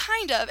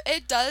 Kind of.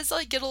 It does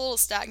like get a little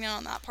stagnant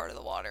on that part of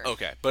the water.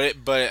 Okay, but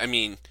I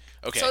mean,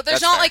 okay. So there's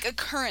that's not fair. like a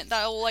current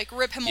that will like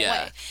rip him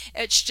Yeah. away.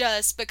 It's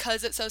just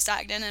because it's so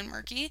stagnant and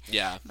murky.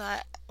 Yeah.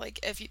 That like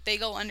if they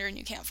go under and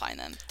you can't find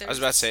them. I was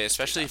about to say,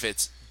 especially if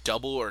it's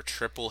double or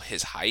triple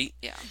his height,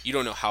 Yeah. you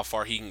don't know how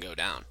far he can go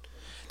down.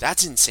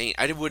 That's insane.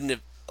 I wouldn't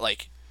have,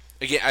 like,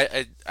 again,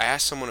 I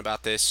asked someone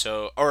about this,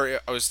 or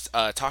I was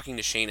talking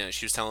to Shayna.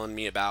 She was telling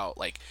me about,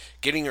 like,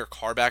 getting her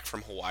car back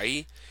from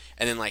Hawaii,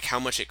 and then, like, how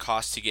much it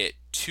costs to get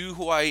to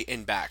Hawaii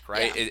and back,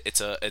 right? Yeah.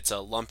 It's a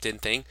lumped in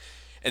thing.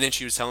 And then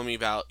she was telling me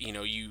about,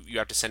 you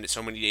have to send it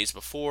so many days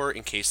before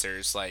in case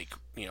there's, like,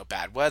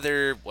 bad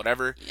weather,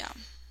 whatever. Yeah.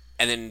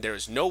 And then there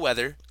was no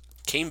weather,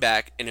 came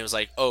back, and it was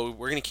like, oh,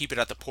 we're going to keep it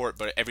at the port,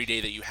 but every day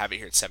that you have it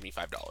here, it's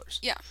 $75.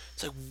 Yeah.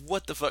 It's like,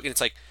 what the fuck? And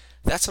it's like,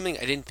 that's something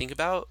I didn't think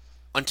about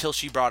until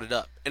she brought it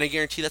up. And I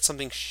guarantee that's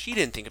something she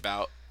didn't think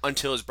about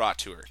until it was brought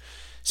to her.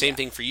 Same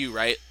thing for you,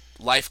 right?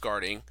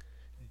 Lifeguarding,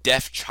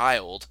 deaf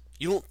child.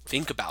 You don't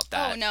think about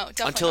that Oh, no,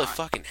 definitely until it not.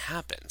 fucking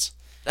happens.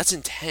 That's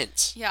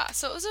intense. Yeah,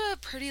 so it was a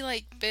pretty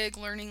like big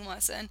learning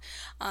lesson,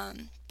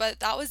 but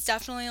that was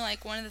definitely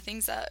like one of the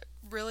things that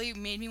really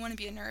made me want to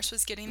be a nurse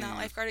was getting that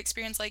lifeguard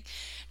experience, like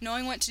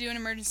knowing what to do in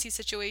emergency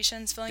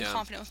situations, feeling Yeah.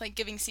 confident with like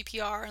giving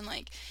CPR and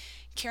like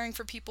caring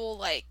for people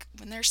like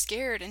when they're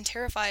scared and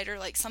terrified or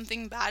like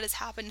something bad has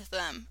happened to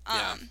them.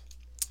 Yeah.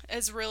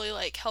 Has really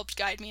like helped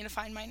guide me to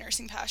find my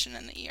nursing passion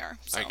in the ER.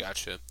 So. I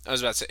gotcha. I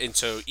was about to say, and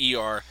so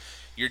ER,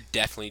 you're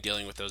definitely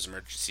dealing with those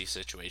emergency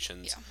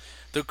situations. Yeah.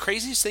 The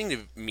craziest thing to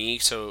me,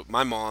 so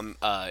my mom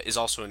is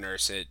also a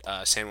nurse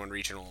at San Juan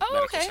Regional Oh,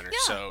 Medical okay, Center. yeah.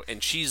 So,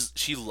 and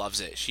she loves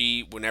it.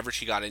 Whenever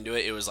she got into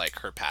it, it was like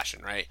her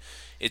passion, right?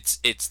 It's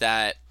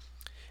that,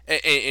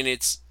 and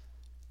it's,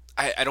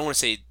 I don't want to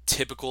say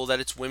typical that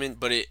it's women,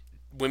 but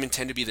women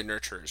tend to be the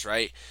nurturers,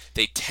 right?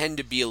 They tend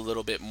to be a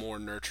little bit more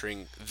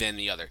nurturing than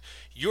the other.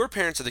 Your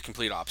parents are the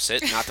complete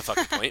opposite, not the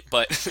fucking point,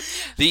 but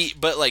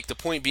the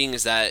point being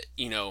is that,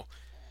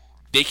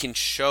 they can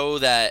show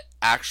that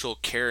actual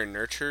care and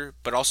nurture,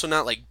 but also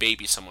not like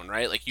baby someone,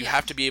 right? Like you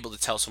have to be able to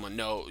tell someone,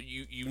 no,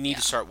 you need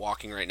to start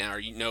walking right now, or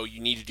you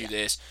need to do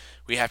this.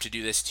 We have to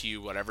do this to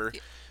you, whatever.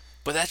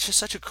 But that's just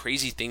such a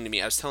crazy thing to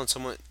me. I was telling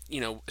someone,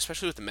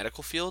 especially with the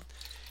medical field,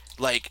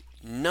 like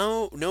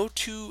no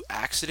two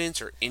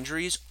accidents or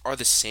injuries are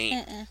the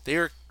same. They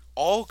are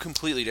all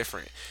completely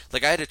different.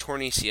 Like I had a torn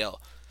ACL.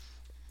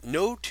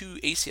 No two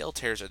ACL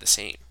tears are the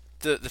same.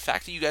 The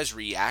fact that you guys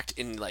react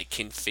and like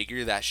can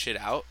figure that shit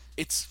out,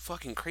 it's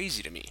fucking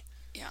crazy to me.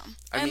 Yeah.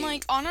 I mean-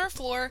 Like on our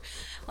floor,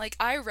 like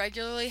I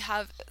regularly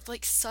have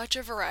like such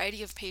a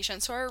variety of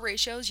patients. So our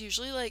ratio is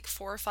usually like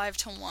 4 or 5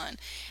 to 1.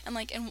 And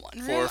like in one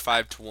room 4 or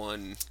 5 to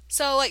 1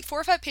 so like 4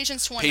 or 5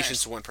 patients to one patients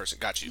nurse. to one person.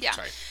 Got you. Yeah.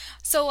 Sorry.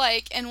 So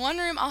like in one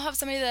room I'll have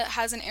somebody that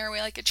has an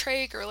airway like a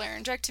trach or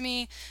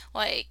laryngectomy,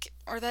 like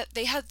or that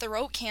they had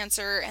throat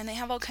cancer and they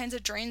have all kinds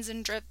of drains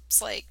and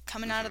drips like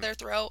coming out of their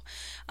throat,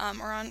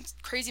 or on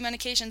crazy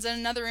medications. In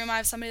another room, I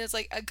have somebody that's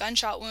like a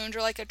gunshot wound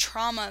or like a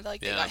trauma,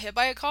 like they got hit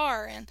by a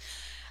car. And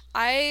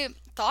I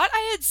thought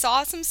I had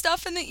saw some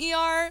stuff in the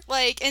ER,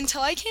 like,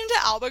 until I came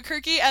to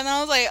Albuquerque, and then I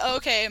was like,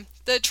 okay,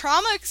 the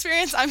trauma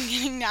experience I'm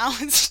getting now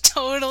is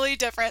totally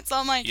different. So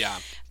I'm like, Yeah.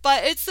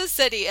 But it's the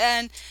city,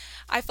 and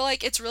I feel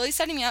like it's really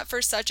setting me up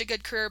for such a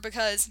good career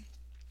because,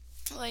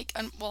 like,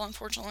 well,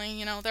 unfortunately,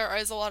 you know, there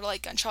is a lot of,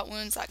 like, gunshot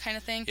wounds, that kind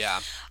of thing. Yeah.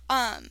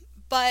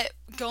 But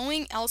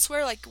going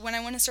elsewhere, like, when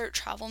I want to start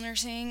travel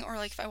nursing or,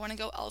 like, if I want to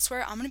go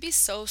elsewhere, I'm going to be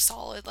so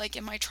solid, like,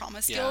 in my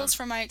trauma skills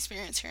from my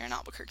experience here in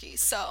Albuquerque,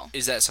 so.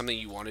 Is that something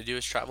you want to do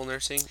as travel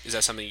nursing? Is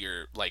that something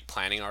you're, like,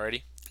 planning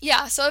already?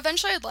 Yeah, so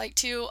eventually I'd like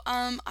to.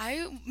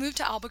 I moved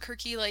to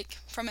Albuquerque, like,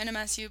 from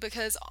NMSU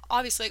because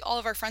obviously, like, all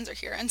of our friends are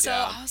here. And so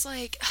I was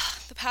like,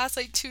 the past,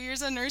 like, 2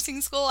 years of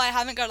nursing school, I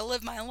haven't got to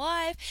live my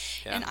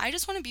life. Yeah. And I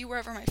just want to be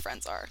wherever my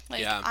friends are.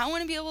 Like, I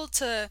want to be able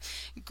to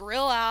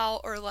grill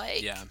out or,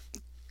 like,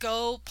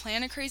 go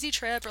plan a crazy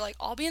trip or, like,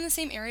 all be in the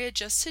same area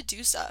just to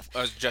do stuff. I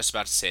was just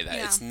about to say that.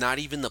 It's not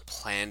even the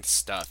planned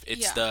stuff.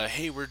 It's the,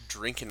 hey, we're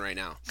drinking right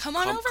now. Come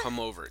over. Come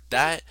over.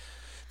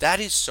 That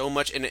is so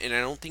much, and I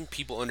don't think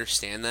people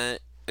understand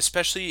that,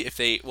 especially if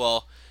they,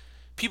 well,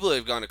 people that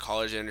have gone to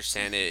college, they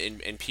understand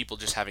it, and people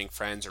just having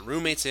friends or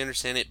roommates, they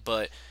understand it,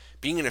 but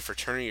being in a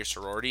fraternity or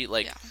sorority,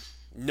 like,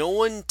 no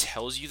one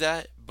tells you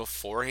that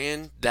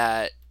beforehand,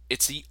 that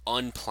it's the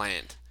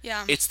unplanned.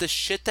 Yeah. It's the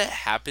shit that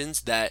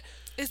happens that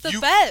is the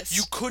best.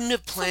 You couldn't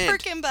have planned.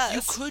 It's the freaking best.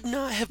 You could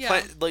not have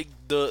planned. Like,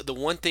 the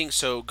one thing,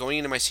 so going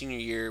into my senior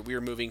year, we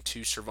were moving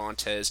to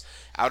Cervantes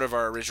out of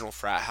our original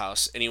frat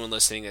house. Anyone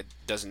listening that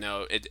doesn't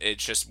know,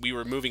 it's just, we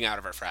were moving out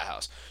of our frat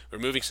house. We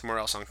were moving somewhere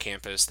else on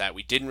campus that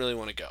we didn't really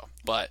want to go.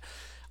 But,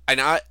 and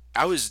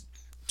I was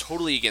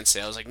totally against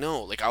it. I was like,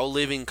 no, like, I'll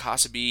live in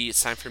Casa B.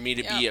 It's time for me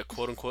to be a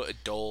quote-unquote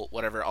adult,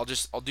 whatever. I'll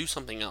do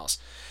something else.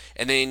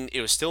 And then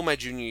it was still my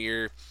junior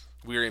year.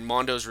 We were in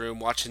Mondo's room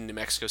watching the New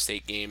Mexico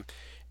State game.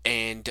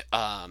 And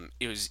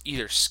it was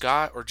either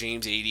Scott or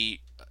James 80,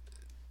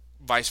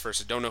 vice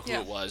versa. Don't know who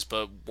it was,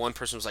 but one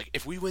person was like,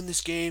 if we win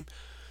this game,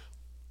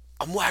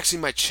 I'm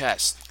waxing my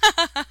chest.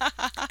 And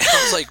I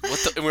was like, what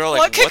the? And we were all like,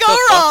 what could go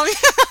wrong?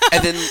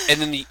 and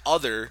then the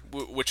other,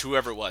 which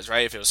whoever it was,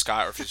 right? If it was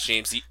Scott or if it's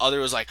James, the other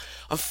was like,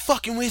 I'm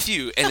fucking with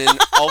you. And then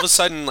all of a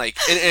sudden, like,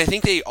 and I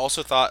think they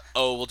also thought,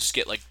 oh, we'll just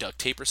get like duct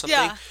tape or something.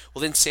 Yeah.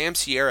 Well, then Sam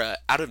Sierra,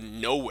 out of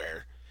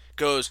nowhere,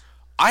 goes,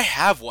 I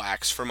have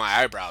wax for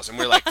my eyebrows. And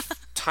we're like,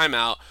 time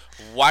out.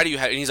 Why do you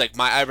have? And he's like,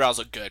 my eyebrows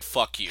look good.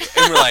 Fuck you.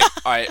 And we're like,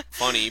 all right,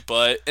 funny.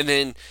 But, and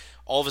then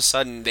all of a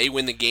sudden they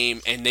win the game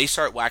and they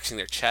start waxing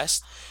their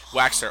chest,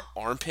 wax their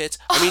armpits.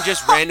 I mean,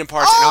 just random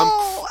parts. And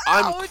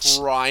I'm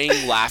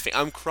crying, laughing.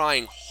 I'm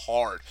crying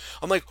hard.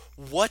 I'm like,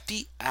 what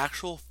the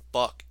actual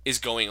fuck is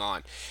going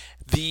on?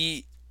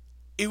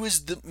 It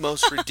was the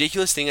most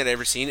ridiculous thing I'd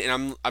ever seen.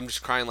 And I'm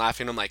just crying,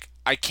 laughing. I'm like,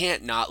 I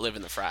can't not live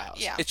in the frat house.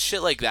 Yeah. It's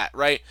shit like that,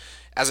 right?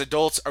 As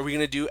adults, are we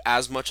going to do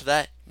as much of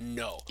that?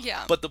 No.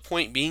 Yeah. But the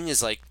point being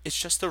is, like, it's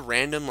just the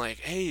random,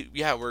 like, hey,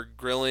 yeah, we're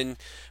grilling.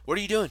 What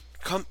are you doing?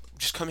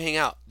 Just come hang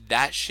out.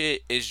 That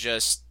shit is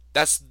just,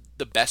 that's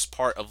the best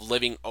part of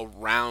living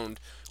around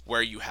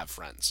where you have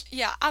friends.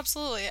 Yeah,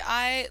 absolutely.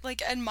 I,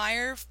 like,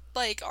 admire,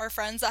 like, our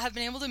friends that have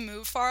been able to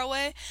move far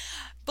away.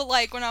 But,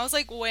 like, when I was,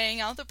 like, weighing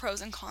out the pros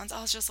and cons,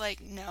 I was just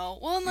like, no.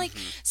 Well, and, like,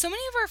 so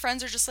many of our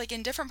friends are just, like,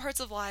 in different parts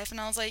of life.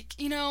 And I was like,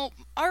 you know,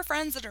 our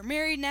friends that are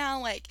married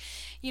now, like,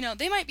 you know,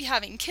 they might be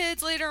having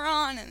kids later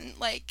on. And,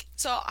 like,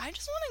 so I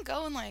just want to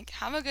go and, like,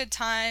 have a good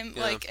time,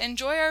 like,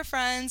 enjoy our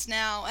friends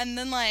now. And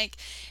then, like,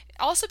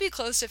 also be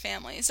close to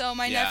family. So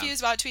my nephew's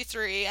about to be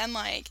 3, and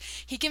like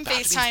he can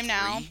FaceTime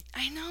now.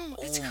 I know,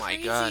 it's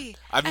crazy.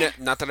 My god,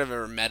 not that I've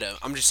ever met him.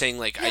 I'm just saying,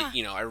 like, I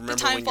remember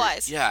time when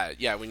flies.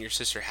 when your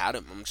sister had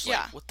him. I'm just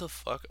like, what the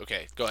fuck?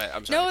 Okay, go ahead.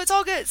 I'm sorry. No, it's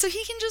all good. So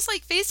he can just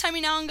like FaceTime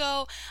me now and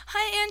go,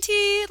 "Hi,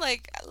 Auntie.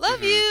 Like, I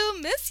love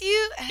you, miss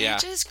you," and it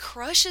just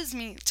crushes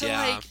me to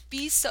like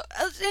be so.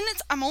 And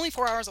I'm only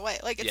 4 hours away.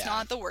 Like, it's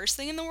not the worst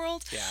thing in the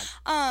world.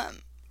 Yeah.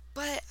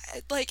 But,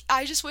 like,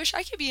 I just wish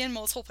I could be in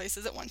multiple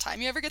places at one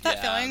time. You ever get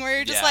that feeling where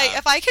you're just like,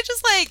 if I could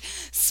just, like,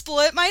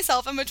 split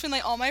myself in between,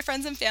 like, all my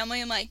friends and family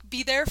and, like,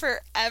 be there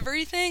for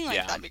everything,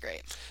 like, that'd be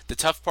great. The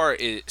tough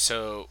part is,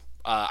 so,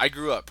 I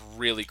grew up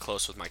really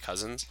close with my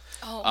cousins.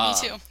 Oh,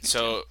 me too.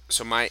 So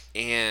my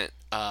aunt,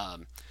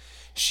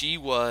 she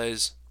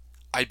was,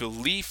 I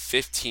believe,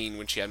 15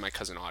 when she had my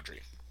cousin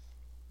Audrey.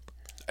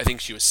 I think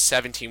she was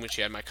 17 when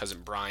she had my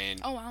cousin Brian.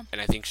 Oh, wow. And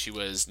I think she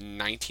was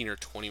 19 or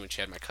 20 when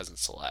she had my cousin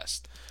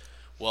Celeste.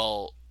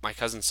 Well, my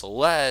cousin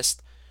Celeste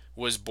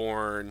was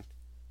born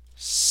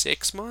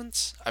 6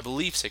 months, I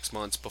believe 6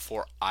 months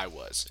before I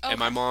was. Okay. And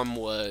my mom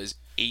was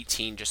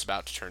 18, just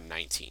about to turn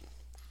 19.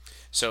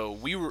 So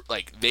we were,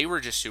 like, they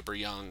were just super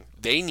young.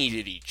 They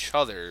needed each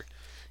other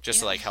just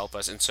to, like, help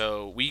us. And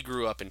so we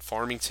grew up in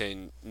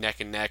Farmington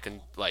neck and neck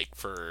and, like,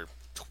 for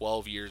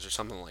 12 years or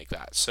something like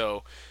that.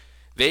 So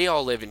They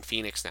all live in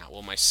Phoenix now.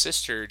 Well, my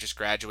sister just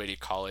graduated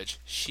college.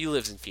 She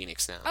lives in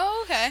Phoenix now.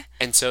 Oh, okay.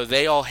 And so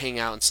they all hang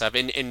out and stuff.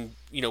 And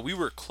you know, we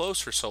were close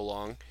for so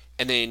long.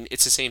 And then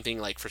it's the same thing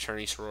like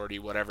fraternity, sorority,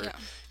 whatever. Yeah.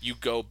 You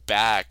go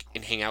back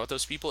and hang out with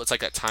those people. It's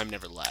like that time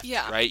never left.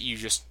 Yeah. Right? You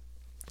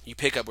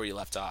pick up where you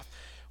left off.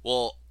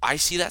 Well, I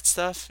see that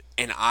stuff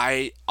and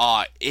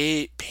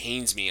it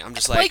pains me. I'm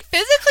just Like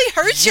physically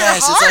hurts your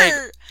yes,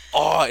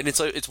 heart. it's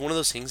like, it's one of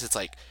those things. It's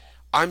like,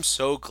 I'm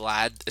so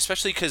glad,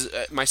 especially because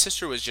my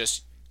sister was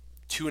just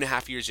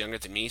 2.5 years younger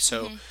than me.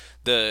 So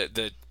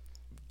the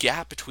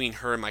gap between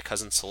her and my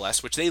cousin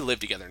Celeste, which they live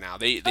together now,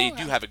 they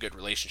do have a good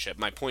relationship.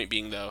 My point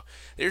being, though,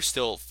 they're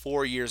still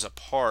 4 years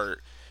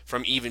apart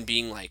from even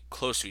being like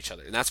close to each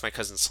other, and that's my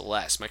cousin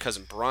Celeste. My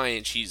cousin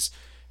Brian, she's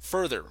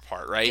further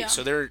apart, right? Yeah.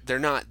 So they're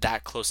not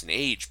that close in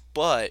age,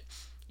 but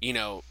you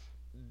know,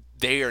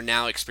 they are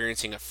now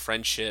experiencing a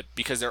friendship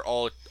because they're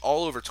all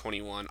over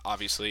 21,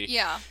 obviously.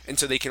 Yeah. And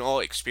so they can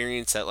all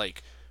experience that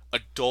like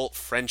adult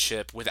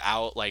friendship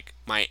without like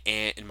my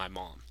aunt and my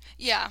mom,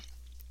 Yeah.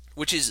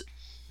 which is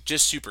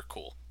just super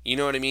cool. You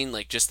know what I mean?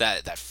 Like just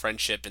that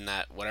friendship and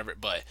that whatever.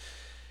 But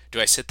do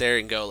I sit there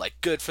and go like,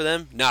 good for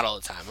them? Not all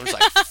the time. I'm just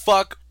like,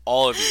 fuck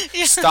all of you.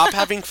 Yeah. Stop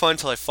having fun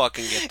till I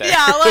fucking get there.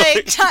 Yeah,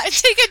 like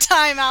take a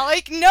time out.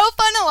 Like no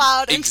fun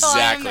allowed until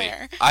I'm Exactly.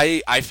 there.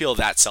 I feel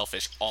that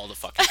selfish all the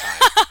fucking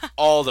time.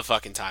 All the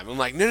fucking time. I'm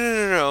like,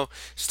 no.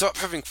 Stop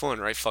having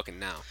fun right fucking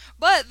now.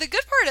 But the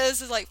good part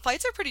is like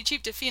flights are pretty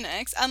cheap to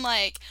Phoenix, and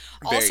like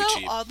Very also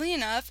cheap. oddly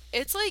enough,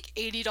 it's like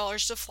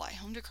 $80 to fly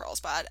home to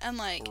Carlsbad, and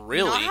like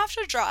Really? not have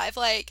to drive.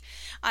 Like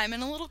I'm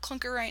in a little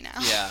clunker right now.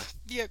 Yeah.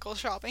 Vehicle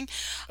shopping.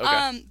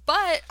 Okay.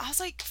 But I was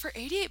like, for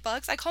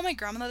 $88, I called my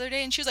grandma the other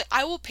day, and she was like,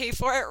 I will pay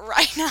for it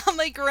right now. I'm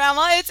like,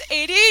 Grandma, it's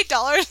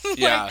 $88.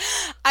 Yeah. Like,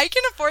 I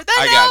can afford that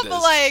I now, got but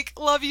this. like,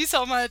 love you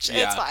so much.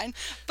 Yeah. It's fine.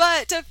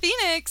 But to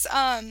Phoenix,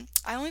 I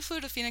only flew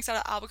to Phoenix out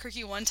of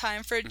Albuquerque one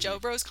time for a Joe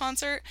Bros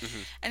concert,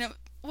 and it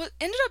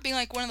ended up being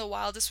like one of the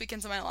wildest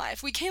weekends of my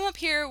life. We came up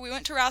here, we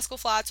went to Rascal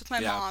Flats with my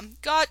mom,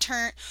 got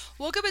turned,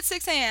 woke up at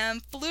 6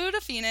 a.m., flew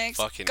to Phoenix,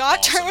 Fucking got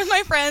awesome. turned with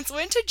my friends,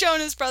 went to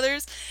Jonas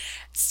Brothers,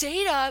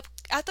 stayed up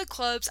at the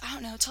clubs, I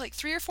don't know, till like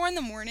 3 or 4 in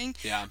the morning.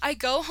 Yeah. I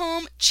go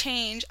home,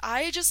 change,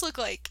 I just look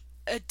like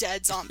a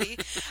dead zombie.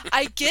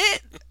 I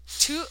get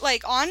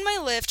on my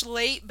lift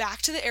late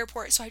back to the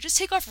airport, so I just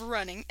take off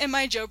running in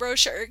my Joe Bro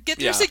shirt, get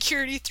through Yeah.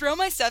 security, throw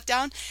my stuff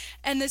down,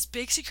 and this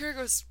big security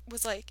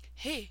was like,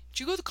 hey, did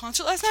you go to the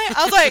concert last night?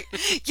 I was like,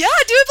 yeah,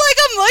 dude, like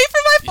I'm late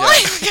for my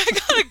flight. Like, I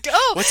gotta go.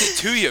 What's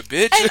it to you,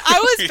 bitch? And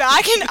I was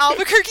back in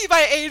Albuquerque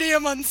by 8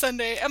 a.m. on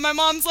Sunday, and my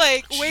mom's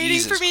like waiting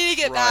for Jesus me to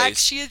get back.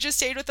 Christ. She had just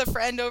stayed with a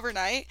friend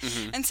overnight,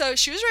 and so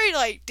she was ready to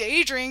like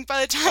day drink.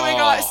 By the time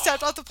I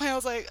stepped off the plane, I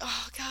was like,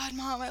 oh God,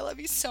 Mom, I love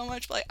you so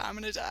much, but like I'm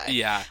gonna die.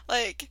 Yeah.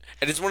 Like,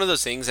 And it's one of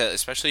those things that,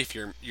 especially if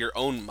your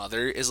own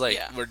mother is like,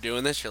 Yeah. we're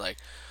doing this, you're like,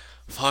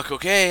 fuck,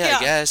 okay, Yeah.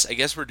 I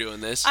guess we're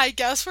doing this. I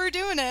guess we're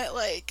doing it.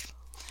 Like,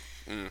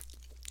 I'm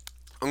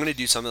gonna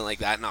do something like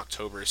that in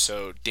October.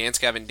 So Dance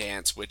Gavin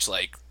Dance, which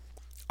like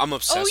I'm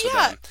obsessed Oh, with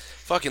yeah. them.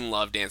 Fucking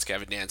love Dance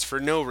Gavin Dance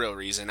for no real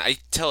reason. I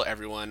tell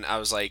everyone, I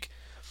was like,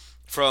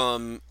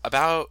 from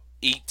about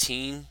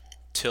 18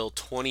 till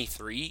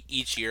 23,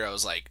 each year I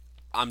was like,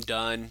 I'm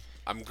done.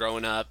 I'm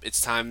growing up.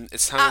 It's time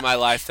in my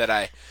life that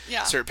I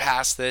Yeah.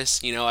 surpass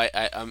this. You know,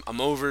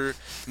 I'm over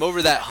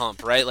that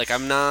hump, right? Like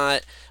I'm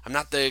not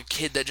the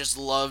kid that just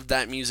loved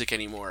that music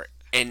anymore.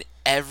 And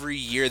every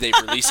year they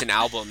release an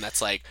album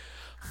that's like,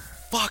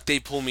 fuck, they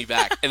pull me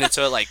back. And then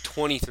so at like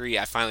 23,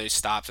 I finally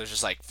stopped. I was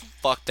just like,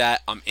 fuck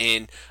that, I'm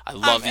in. I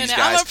love these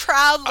guys. I'm a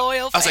proud,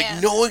 loyal I was fan.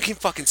 like, no one can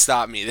fucking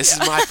stop me. This is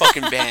my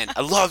fucking band.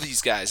 I love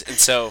these guys. And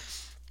so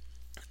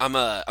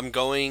I'm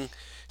going.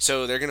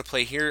 So they're gonna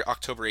play here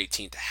October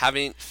 18th.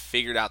 Haven't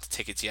figured out the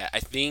tickets yet. I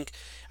think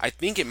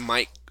it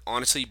might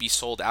honestly be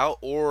sold out,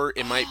 or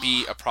it might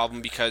be a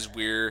problem because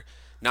we're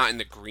not in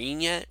the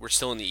green yet. We're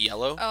still in the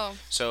yellow. Oh.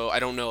 So I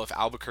don't know if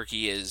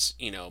Albuquerque is,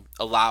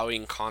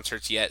 allowing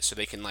concerts yet, so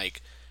they can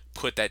like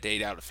put that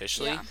date out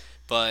officially. Yeah.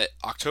 But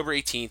October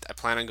 18th, I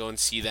plan on going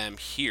to see them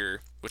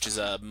here, which is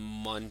a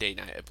Monday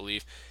night, I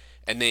believe.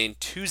 And then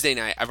Tuesday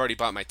night, I've already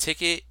bought my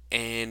ticket,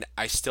 and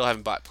I still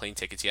haven't bought plane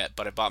tickets yet,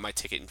 but I bought my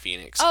ticket in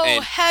Phoenix. Oh,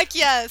 and heck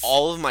yes.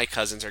 all of my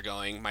cousins are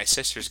going. My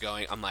sister's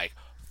going. I'm like,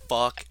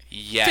 fuck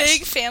yes.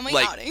 Big family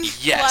like, outing.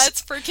 Yes.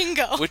 Let's freaking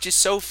go. Which is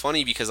so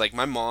funny because, like,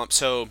 my mom...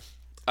 So,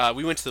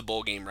 we went to the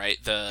bowl game, right?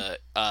 The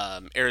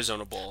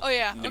Arizona Bowl. Oh,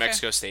 yeah. New Okay.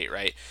 Mexico State,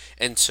 right?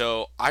 And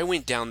so I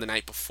went down the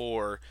night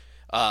before...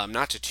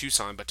 not to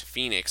Tucson, but to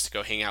Phoenix to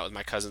go hang out with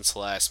my cousin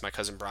Celeste, my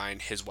cousin Brian,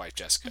 his wife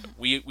Jessica.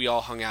 We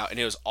all hung out, and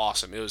it was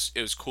awesome. It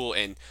was cool.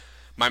 And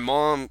my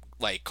mom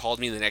like called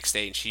me the next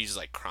day, and she's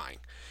like crying,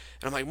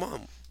 and I'm like,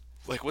 Mom,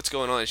 like what's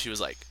going on? And she was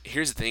like,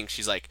 here's the thing.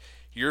 She's like,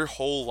 your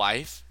whole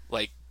life,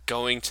 like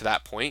going to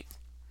that point.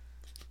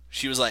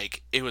 She was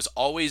like, it was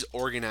always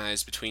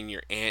organized between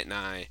your aunt and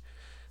I,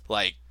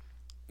 like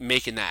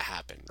making that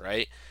happen,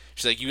 right?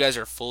 She's like, you guys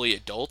are fully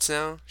adults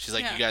now. She's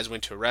like, Yeah. you guys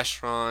went to a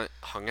restaurant,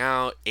 hung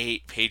out,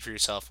 ate, paid for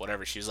yourself,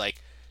 whatever. She was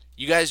like,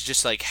 you guys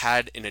just like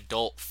had an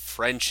adult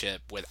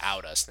friendship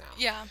without us now.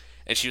 Yeah.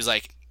 And she was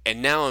like,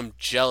 and now I'm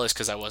jealous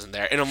because I wasn't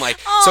there. And I'm like,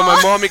 Aw. so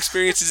my mom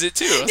experiences it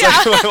too. I was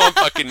like, my mom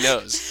fucking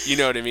knows. You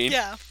know what I mean?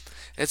 Yeah.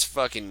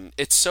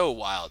 It's so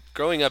wild.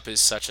 Growing up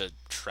is such a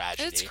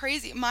tragedy. It's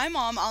crazy. My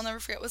mom, I'll never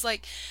forget, was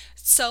like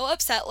so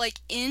upset, like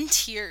in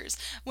tears,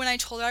 when I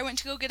told her I went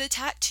to go get a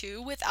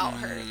tattoo without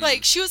her.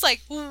 Like, she was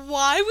like,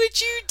 why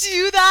would you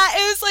do that?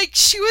 It was like,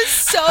 she was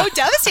so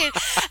devastated.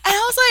 And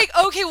I was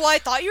like, okay, well, I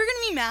thought you were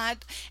going to be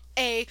mad.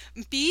 A.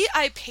 B,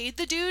 I paid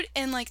the dude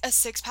in like a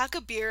 6-pack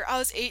of beer. I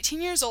was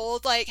 18 years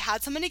old, like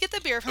had somebody get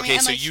the beer for me,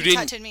 and so like you he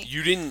tattooed me.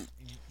 you didn't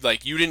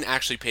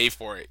actually pay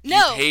for it. No.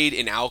 You paid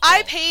in alcohol.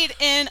 I paid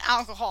in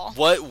alcohol.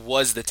 What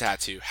was the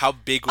tattoo? How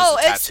big was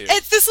the tattoo?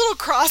 It's this little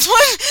cross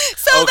one.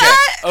 So Okay,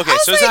 that okay, I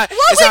was so it's like, not-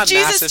 what it's would not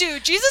Jesus massive. do?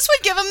 Jesus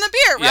would give him the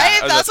beer, Yeah, right? I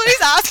If was that's about- what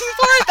he's asking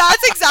for,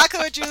 that's exactly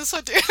what Jesus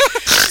would do.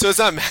 So it's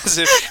not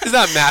massive. It's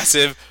not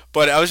massive.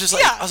 But I was just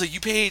like, Yeah. I was like,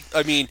 you paid.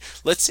 I mean,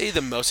 let's say the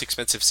most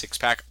expensive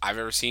 6-pack I've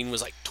ever seen was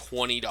like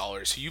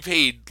 $20. So you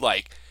paid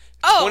like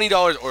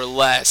 $20 or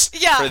less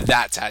Yeah, for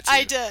that tattoo.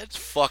 I did. It's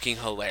fucking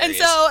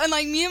hilarious. And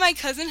like me and my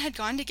cousin had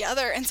gone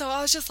together, and so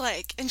I was just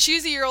like, and she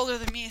was a year older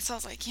than me, so I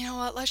was like, you know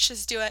what, let's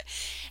just do it.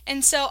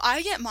 And so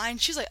I get mine.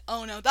 She's like,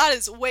 oh no, that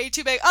is way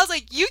too big. I was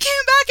like, you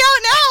can't back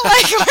out now.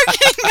 Like, we're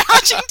getting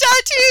matching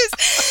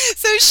tattoos.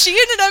 So she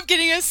ended up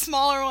getting a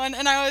smaller one,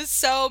 and I was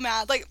so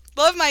mad. Like,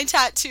 love my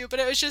tattoo, but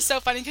it was just so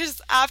funny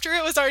because after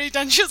it was already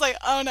done, she was like,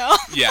 oh no.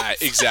 Yeah,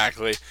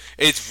 exactly.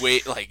 It's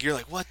way like you're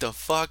like, what the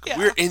fuck? Yeah.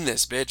 We're in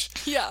this,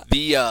 bitch. Yeah.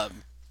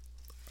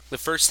 The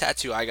first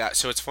tattoo I got.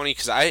 So it's funny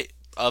because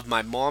of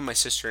my mom, my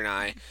sister, and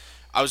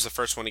I was the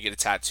first one to get a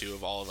tattoo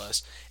of all of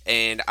us,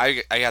 and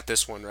I got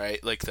this one,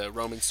 right, like the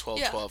Romans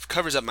 12:12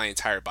 covers up my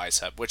entire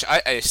bicep, which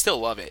I still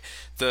love it.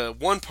 The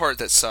one part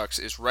that sucks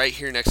is right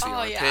here next to the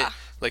armpit, yeah.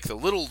 like the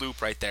little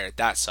loop right there.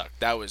 That sucked.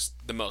 That was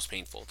the most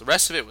painful. The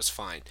rest of it was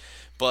fine,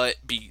 but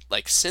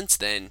since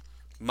then,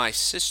 my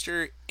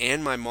sister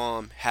and my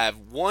mom have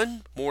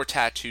one more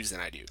tattoos than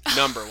I do,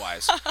 number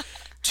wise.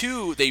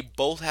 Two, they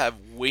both have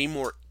way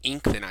more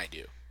ink than I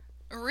do.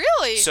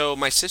 Really? So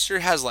my sister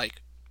has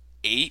like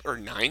 8 or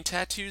 9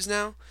 tattoos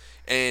now,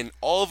 and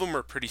all of them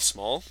are pretty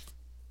small.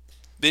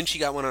 Then she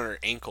got one on her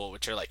ankle,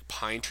 which are like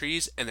pine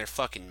trees, and they're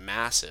fucking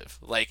massive.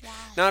 Like,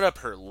 not up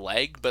her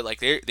leg, but like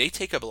they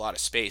take up a lot of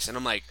space. And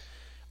I'm like,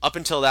 up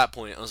until that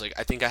point, I was like,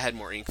 I think I had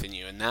more ink than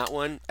you. And that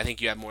one, I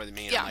think you have more than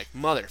me. And I'm like,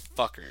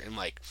 motherfucker. And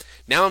like,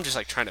 now I'm just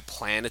like trying to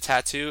plan a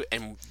tattoo,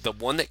 and the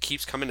one that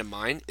keeps coming to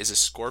mind is a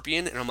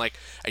scorpion. And I'm like,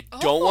 I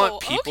don't want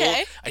people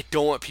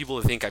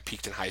to think I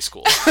peaked in high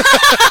school.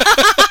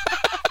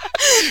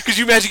 Could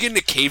you imagine getting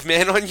a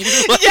caveman on you?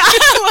 Like, yeah,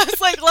 I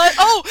was like,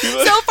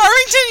 so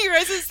Farmington, you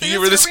guys is you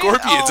were the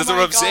scorpions. Oh That's what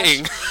my I'm gosh.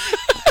 saying.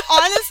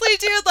 Honestly,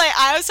 dude, like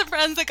I have some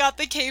friends that got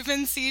the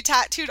Caveman C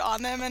tattooed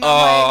on them, and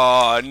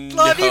I'm like,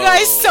 love you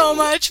guys so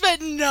much,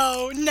 but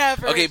no,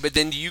 never. Okay, but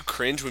then do you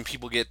cringe when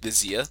people get the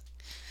Zia?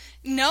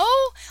 No,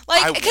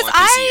 like because want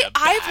the Zia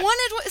I've bad.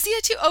 wanted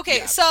Zia too. Okay,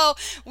 Yeah. so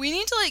we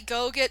need to like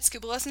go get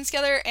scuba lessons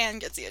together and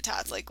get Zia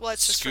tats. Like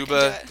let's just freaking do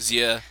Scuba, it.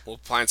 Zia, we'll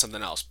plan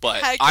something else.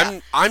 But Heck yeah.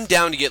 I'm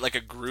down to get like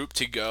a group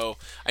to go.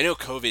 I know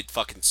COVID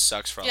fucking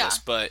sucks for all Yeah. this,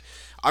 but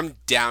I'm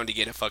down to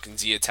get a fucking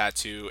Zia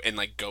tattoo and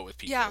like go with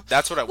people. Yeah.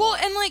 That's what I Well,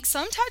 want. and like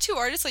some tattoo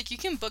artists, like you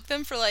can book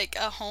them for like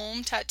a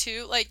home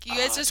tattoo. Like you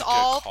guys that's just a good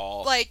all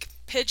call. like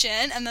pitch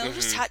in, and then they'll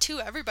just tattoo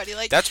everybody.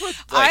 Like That's what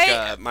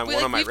like my we, one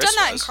like, on my we've wrist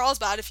done that was. in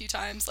Carlsbad a few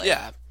times. Like,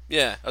 Yeah.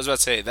 I was about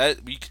to say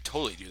that we could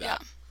totally do that. Yeah.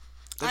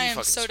 That'd I be am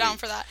fucking so sweet. down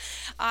for that.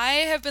 I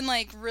have been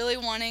like really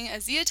wanting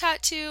a Zia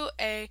tattoo.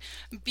 A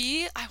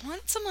B, I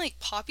want some like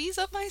poppies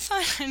up my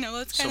side. I know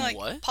that's kind of Some like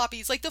what?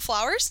 poppies, like the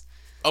flowers.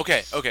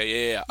 Okay,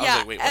 yeah. I was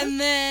like, wait, what? And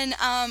then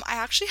I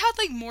actually had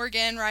like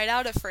Morgan write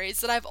out a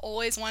phrase that I've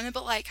always wanted,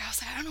 but like I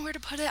was like, I don't know where to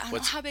put it. I don't know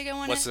how big I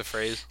want What's it. the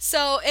phrase?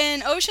 So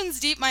in Oceans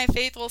Deep, my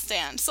faith will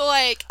stand. So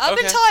like up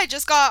Okay. until I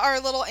just got our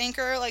little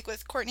anchor, like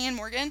with Courtney and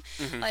Morgan,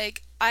 Mm-hmm.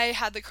 like I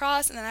had the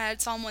cross, and then I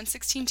had Psalm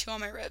 116:2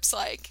 on my ribs.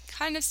 Like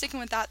kind of sticking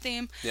with that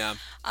theme. Yeah.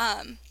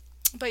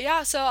 But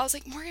yeah, so I was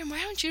like, Morgan, why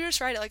don't you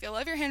just write it? Like, I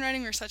love your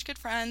handwriting. We're such good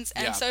friends.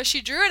 And Yeah. so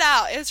she drew it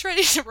out. It's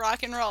ready to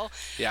rock and roll.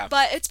 Yeah.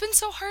 But it's been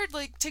so hard,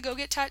 like, to go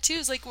get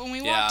tattoos. Like, when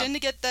we walked Yeah. in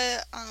to get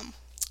the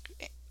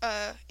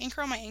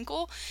anchor on my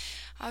ankle,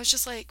 I was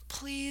just like,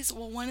 please,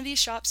 will one of these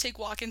shops take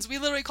walk-ins? We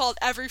literally called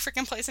every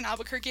freaking place in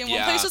Albuquerque, and one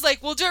Yeah. place was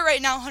like, we'll do it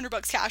right now,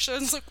 $100 cash. So I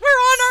was like, we're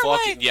on our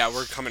Fucking way. yeah,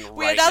 we're coming right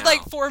We had had now.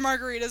 like 4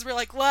 margaritas. We're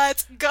like,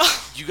 let's go.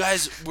 You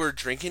guys were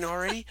drinking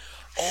already?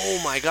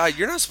 Oh my god,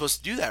 you're not supposed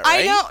to do that,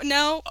 right? I know,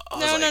 no. I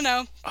was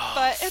like,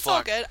 But it's all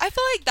fuck. good. I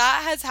feel like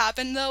that has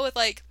happened though with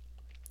like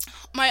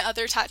my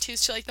other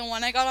tattoos too, like the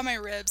one I got on my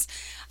ribs.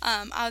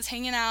 I was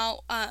hanging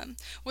out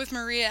with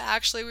Maria,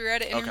 actually. We were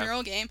at an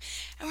intramural game,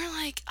 and we're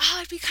like, oh,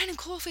 it'd be kind of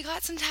cool if we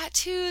got some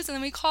tattoos. And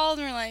then we called,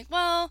 and we're like,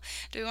 well,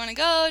 do we want to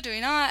go? Do we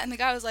not? And the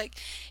guy was like,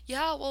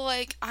 yeah, well,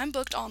 like, I'm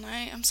booked all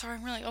night. I'm sorry.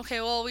 And we're like, okay,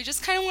 well, we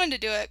just kind of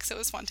wanted to do it because it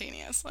was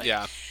spontaneous. Like,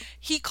 yeah.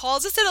 He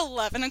calls us at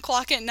 11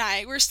 o'clock at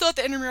night. We're still at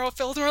the intramural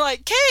field, and we're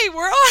like, okay,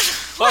 we're on.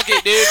 Fuck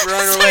it, dude. We're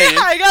on our way.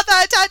 Yeah, I got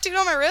that tattooed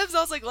on my ribs.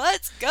 I was like,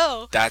 let's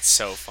go. That's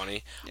so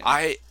funny.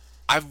 Yeah.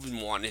 I've been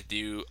wanting to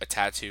do a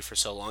tattoo for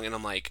so long, and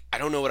I'm like, I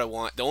don't know what I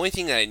want. The only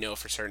thing that I know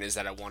for certain is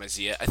that I want to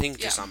see it. I think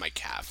just on my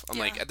calf. I'm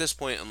like, at this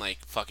point, I'm like,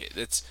 fuck it.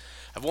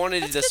 I've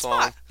wanted it this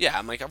long. Yeah,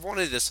 I'm like, I've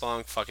wanted it this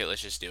long. Fuck it,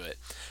 let's just do it.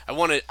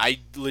 I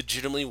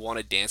legitimately want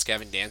a Dance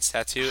Gavin Dance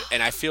tattoo,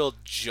 and I feel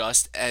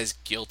just as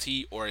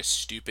guilty or as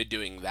stupid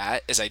doing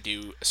that as I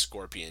do a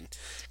Scorpion,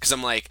 because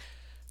I'm like,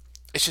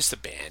 it's just a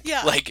band.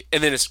 Yeah. Like,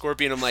 and then a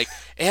Scorpion, I'm like,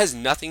 it has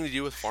nothing to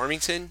do with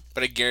Farmington,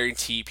 but I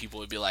guarantee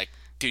people would be like,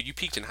 dude, you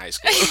peaked in high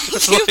school.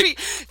 Like,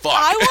 fuck.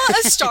 I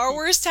want a Star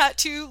Wars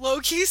tattoo,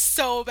 low-key,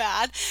 so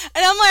bad.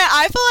 And I'm like,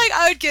 I feel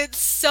like I would get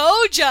so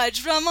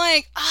judged, but I'm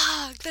like,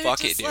 they're fuck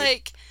just it,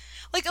 dude.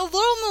 like a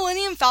little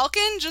Millennium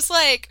Falcon, just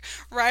like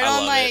right I on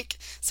love like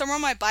somewhere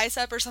on my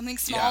bicep or something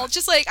small. Yeah.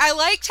 Just like, I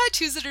like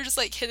tattoos that are just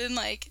like hidden,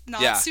 like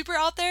not super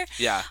out there.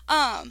 Yeah.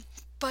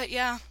 But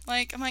yeah,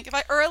 like I'm like,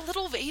 or a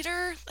little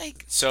Vader,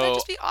 like So that'd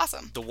just be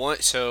awesome.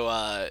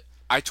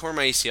 I tore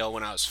my ACL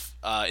when I was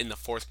in the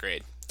 4th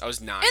grade. I was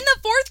 9. In the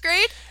 4th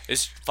grade?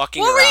 It's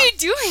fucking What around. were you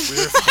doing?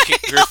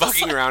 We were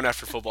fucking around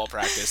after football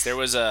practice. There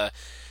was it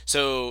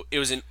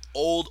was an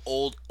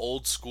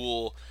old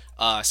school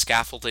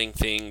scaffolding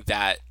thing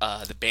that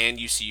the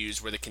band used to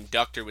use, where the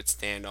conductor would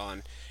stand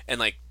on and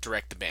like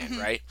direct the band,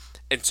 right?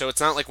 And so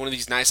it's not like one of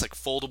these nice like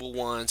foldable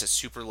ones. It's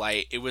super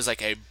light. It was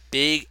like a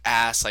big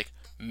ass like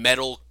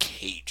metal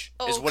cage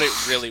is what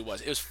it really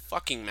was. It was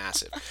fucking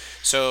massive.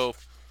 So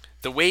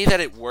the way that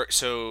it worked,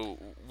 so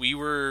we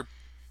were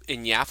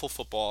in Yaffle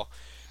football.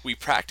 We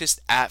practiced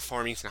at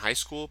Farmington High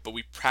School, but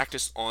we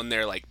practiced on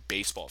their like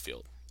baseball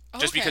field,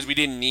 just because we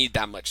didn't need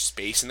that much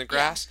space in the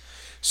grass.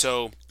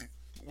 So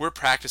we're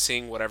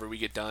practicing whatever we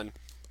get done.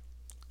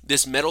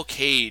 This metal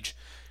cage,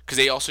 because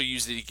they also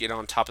used it to get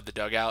on top of the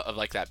dugout of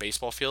like that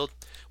baseball field.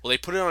 Well, they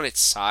put it on its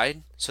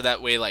side so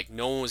that way like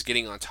no one was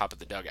getting on top of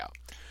the dugout.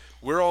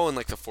 We're all in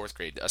like the 4th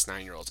grade, us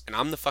 9-year-olds, and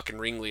I'm the fucking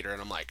ringleader, and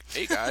I'm like,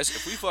 hey guys,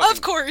 if we fucking...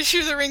 Of course,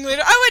 you're the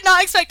ringleader. I would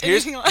not expect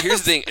anything less.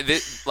 Here's the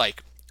thing,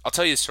 like, I'll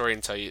tell you the story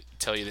and tell you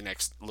the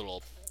next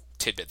little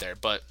tidbit there,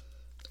 but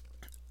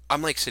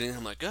I'm like sitting there,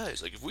 I'm like,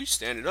 guys, like if we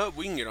stand it up,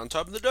 we can get on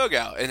top of the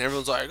dugout, and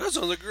everyone's like, that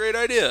sounds like a great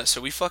idea.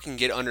 So we fucking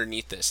get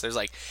underneath this. There's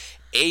like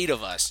 8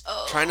 of us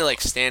trying to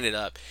like stand it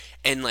up,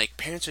 and like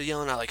parents are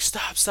yelling out like,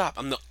 stop.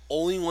 I'm the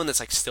only one that's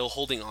like still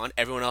holding on.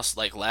 Everyone else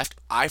like left.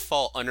 I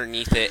fall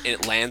underneath it and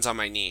it lands on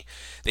my knee.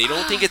 They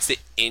don't think it's the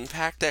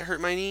impact that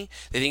hurt my knee.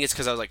 They think it's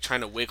because I was like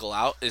trying to wiggle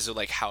out, is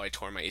like how I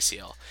tore my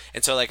ACL.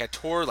 And so like I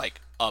tore like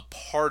a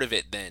part of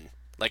it then,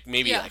 like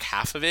maybe like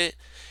half of it,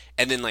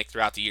 and then like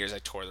throughout the years I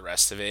tore the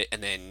rest of it,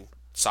 and then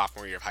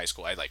sophomore year of high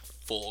school I like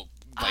full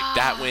like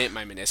that went,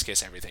 my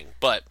meniscus, everything.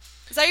 But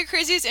is that your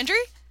craziest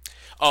injury?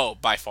 Oh,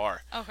 by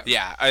far. Okay.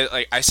 Yeah,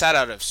 I sat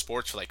out of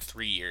sports for like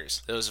 3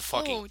 years. It was a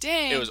fucking. Oh,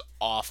 dang. It was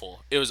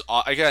awful.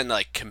 I got into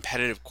like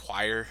competitive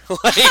choir.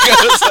 Like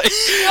I was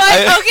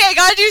like, okay, I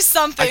gotta do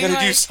something. I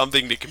gotta do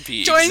something to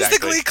compete. Joins the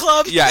Glee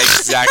Club. Yeah,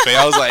 exactly.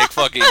 I was like,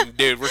 fucking,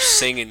 dude, we're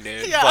singing,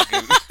 dude. Yeah.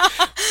 Fucking,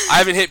 I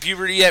haven't hit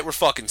puberty yet. We're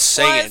fucking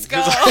singing. Let's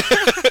go.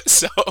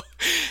 So,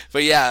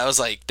 but yeah, I was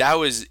like, that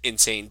was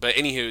insane. But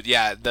anywho,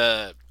 yeah,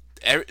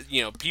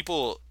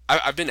 people.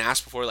 I've been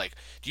asked before, like,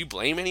 do you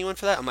blame anyone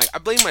for that? I'm like, I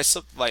blame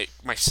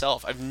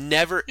myself. I've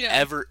never,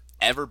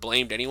 ever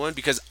blamed anyone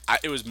because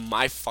it was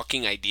my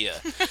fucking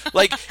idea.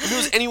 Like, if it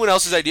was anyone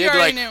else's idea,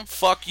 I'd be like,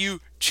 fuck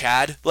you,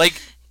 Chad. Like,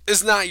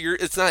 it's not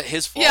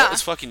his fault. Yeah.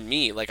 It's fucking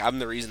me. Like, I'm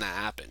the reason that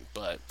happened.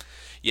 But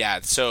yeah,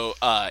 so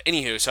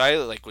anywho, so I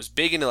like was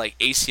big into like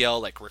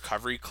ACL like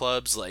recovery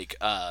clubs like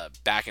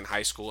back in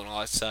high school and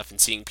all that stuff,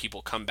 and seeing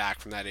people come back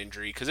from that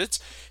injury because it's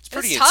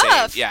pretty insane.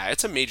 Tough. Yeah,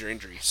 it's a major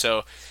injury.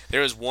 So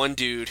there was one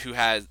dude who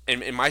had,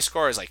 and my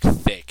scar is like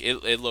thick.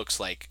 It looks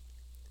like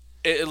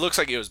it looks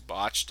like it was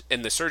botched,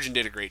 and the surgeon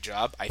did a great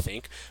job, I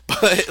think.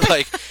 But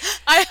like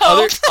I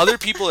hope. other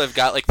people have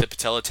got like the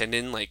patella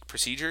tendon like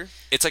procedure.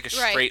 It's like a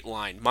straight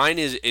line. Mine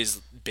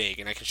is big,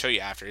 and I can show you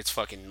after. It's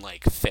fucking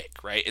like thick,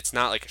 right? It's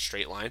not like a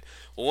straight line.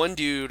 Well, one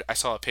dude, I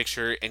saw a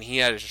picture, and he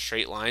had a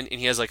straight line, and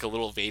he has like a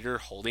little Vader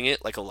holding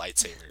it like a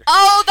lightsaber.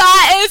 Oh,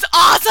 that is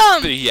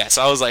awesome! Yes,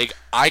 I was like,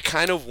 I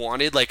kind of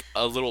wanted like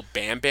a little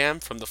Bam Bam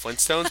from the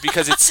Flintstones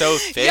because it's so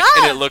thick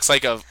and it looks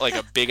like a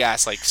big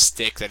ass like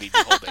stick that he'd be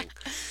holding.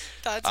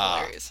 That's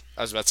hilarious.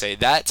 I was about to say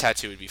that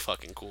tattoo would be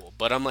fucking cool,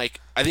 but I'm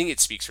like, I think it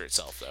speaks for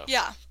itself though.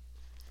 Yeah.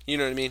 You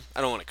know what I mean? I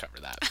don't want to cover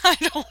that. I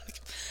don't.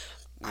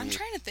 I'm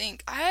trying to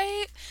think.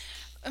 I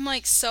am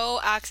like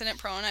so accident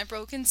prone. I've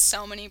broken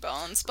so many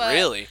bones. But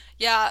really?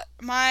 Yeah,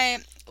 my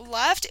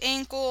left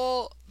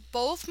ankle,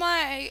 both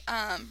my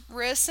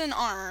wrists and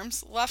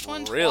arms, left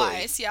one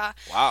twice. Yeah.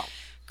 Wow.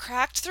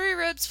 cracked 3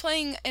 ribs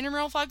playing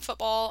intramural flag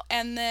football,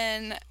 and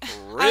then I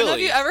don't know if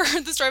Really? you ever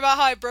heard the story about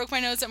how I broke my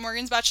nose at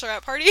Morgan's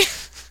bachelorette party.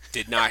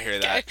 Did not hear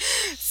that.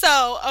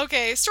 So,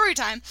 okay, story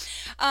time.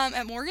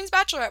 At Morgan's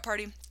bachelorette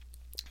party,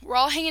 we're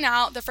all hanging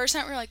out. The first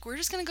night we were like, we're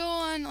just gonna go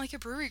on like a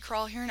brewery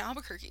crawl here in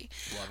Albuquerque.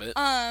 Love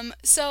it.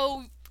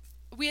 So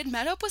we had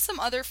met up with some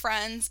other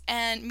friends,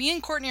 and me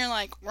and Courtney are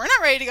like, we're not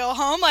ready to go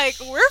home. Like,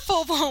 we're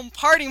full-blown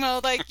party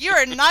mode. Like, you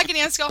are not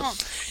getting us to go home.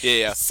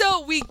 Yeah.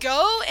 So we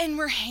go, and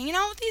we're hanging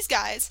out with these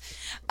guys.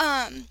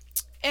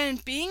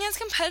 And being as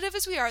competitive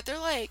as we are, they're,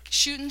 like,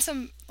 shooting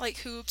some, like,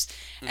 hoops.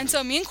 And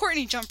so me and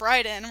Courtney jump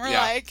right in. We're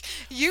like,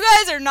 you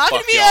guys are not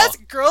going to be us.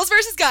 Girls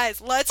versus guys.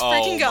 Let's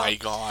freaking go. Oh, my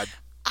God.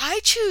 I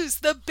choose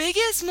the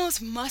biggest,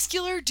 most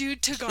muscular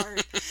dude to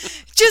guard.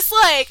 Just,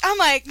 like, I'm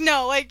like,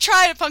 no, like,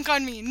 try to punk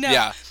on me. No.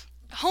 Yeah.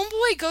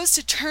 Homeboy goes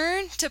to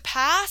turn to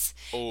pass,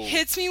 Ooh.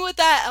 hits me with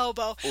that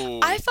elbow. Ooh.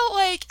 I felt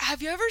like,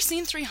 have you ever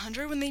seen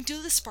 300 when they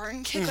do the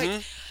Spartan kick?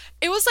 Like,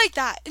 it was like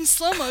that in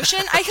slow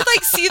motion. I could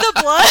like see the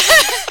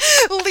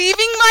blood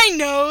leaving my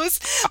nose,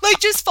 like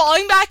just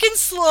falling back in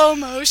slow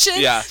motion.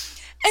 Yeah.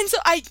 And so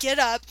I get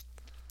up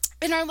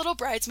in our little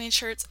bridesmaid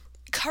shirts,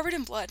 covered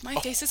in blood. My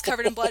face is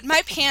covered in blood.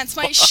 My pants,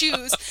 my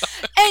shoes.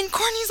 And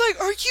Courtney's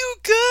like, "Are you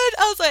good?"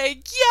 I was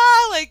like,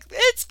 "Yeah, like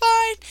it's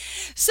fine."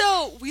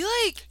 So we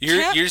like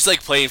You're just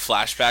like playing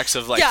flashbacks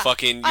of like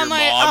fucking your I'm mom.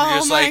 like, You're oh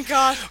just my like,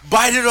 God.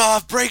 bite it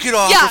off, break it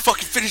off. Yeah. We're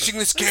fucking finishing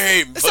this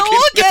game. So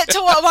we'll get to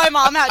what my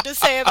mom had to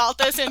say about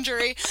this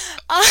injury.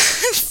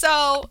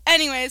 So,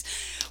 anyways,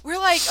 we're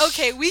like,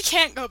 okay, we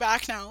can't go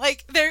back now.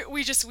 Like,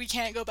 we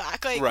can't go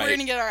back. Like, Right. we're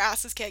gonna get our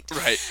asses kicked.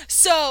 Right.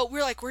 So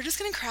we're like, we're just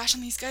gonna crash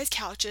on these guys'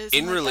 couches. In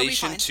and, like, they'll be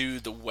relation fine. to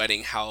the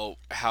wedding, how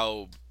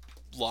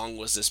long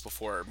was this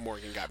before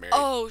Morgan got married?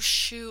 Oh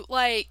shoot!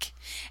 Like,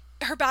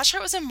 her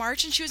bachelorette was in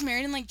March and she was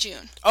married in like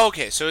June.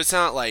 Okay, so it's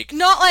not like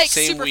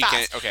same super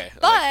weekend. fast. Okay,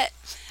 But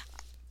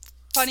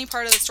funny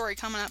part of the story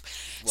coming up.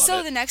 Love So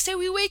it. the next day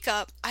we wake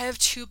up, I have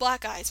 2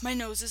 black eyes. My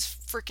nose is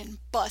freaking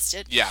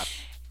busted. yeah.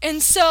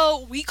 And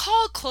so we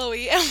called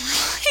Chloe and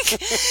we're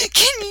like,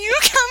 "Can you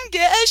come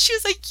get us?" She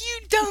was like, "You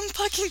dumb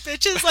fucking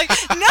bitches." Like,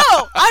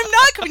 "No, I'm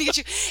not coming to get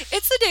you."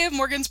 It's the day of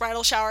Morgan's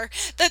bridal shower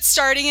that's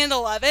starting at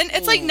 11.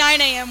 It's like 9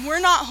 a.m.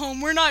 We're not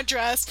home. We're not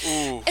dressed.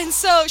 Ooh. And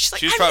so she's like,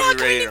 She was "I'm probably not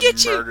coming ready to to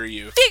get you. murder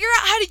you. Figure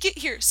out how to get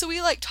here." So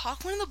we like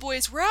talk one of the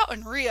boys. We're out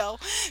in Rio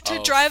to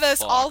Oh, drive us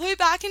fuck. all the way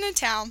back into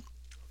town.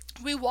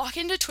 We walk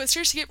into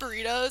Twister's to get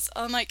burritos.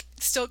 I'm like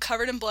still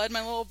covered in blood.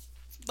 My little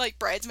like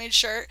bridesmaid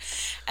shirt,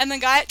 and the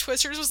guy at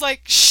Twister's was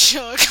like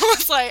shook. I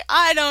was like,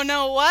 I don't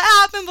know what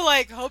happened, but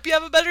like, hope you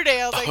have a better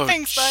day. I was like, Oh,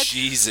 thanks, bud.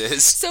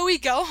 Jesus. So we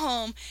go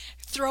home,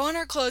 throw on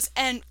our clothes,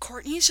 and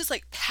Courtney's just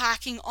like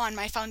packing on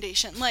my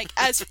foundation like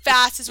as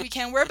fast as we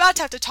can. We're about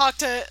to have to talk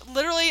to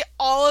literally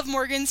all of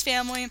Morgan's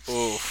family.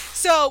 Oof.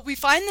 So we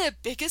find the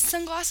biggest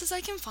sunglasses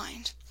I can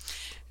find,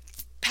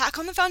 pack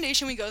on the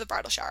foundation, we go to the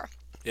bridal shower.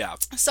 Yeah.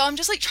 So I'm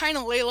just like trying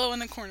to lay low in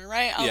the corner,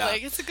 right? I was Yeah.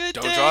 like, it's a good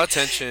Don't day. draw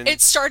attention.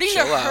 It's starting to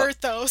Chill out.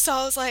 hurt though, so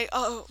I was like,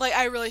 oh, like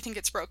I really think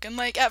it's broken.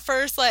 Like at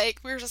first, like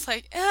we were just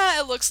like,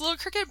 it looks a little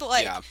crooked, but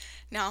like Yeah.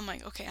 now I'm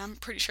like, okay, I'm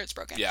pretty sure it's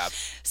broken. Yeah.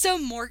 So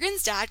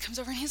Morgan's dad comes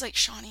over and he's like,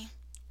 Shawnee,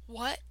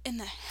 what in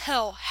the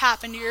hell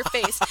happened to your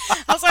face?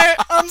 I was like,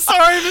 I'm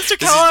sorry, Mr.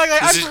 Kellogg.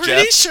 Like, this I'm is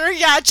pretty Jeff? sure,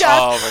 yeah, Jeff.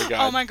 Oh my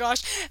God. Oh my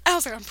gosh. I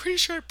was like, I'm pretty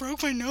sure I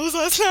broke my nose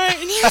last night.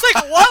 And he was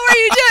like, what were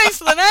you doing?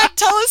 So then I had to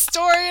tell a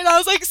story, and I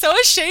was like so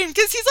ashamed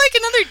because he's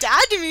like another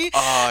dad to me.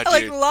 Oh, I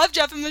like dude. love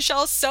Jeff and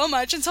Michelle so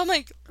much, and so I'm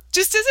like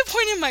just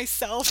disappointed in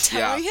myself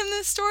telling him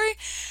this story.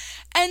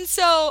 And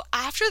so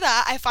after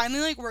that, I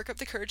finally like work up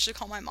the courage to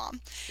call my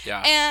mom.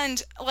 Yeah.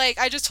 And like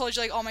I just told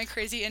you like all my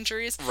crazy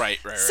injuries. Right.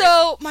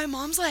 So my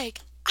mom's like,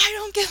 I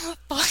don't give a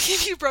fuck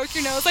if you broke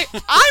your nose. Like,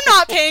 I'm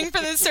not paying for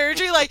this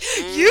surgery. Like,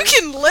 you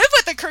can live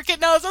with a crooked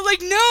nose. I was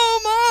like, no,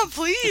 Mom,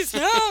 please,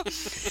 no.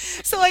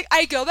 So, like,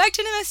 I go back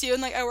to NMSU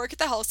and, like, I work at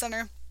the health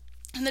center.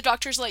 And the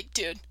doctor's like,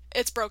 dude,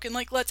 it's broken.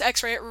 Like, let's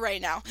x-ray it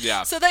right now.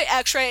 Yeah. So they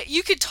x-ray it.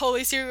 You could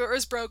totally see where it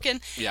was broken.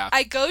 Yeah.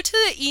 I go to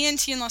the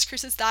ENT in Las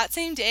Cruces that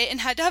same day and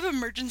had to have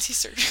emergency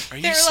surgery. Are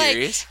you They were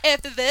serious? like,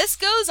 if this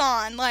goes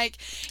on, like,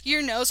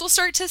 your nose will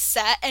start to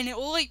set and it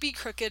will, like, be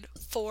crooked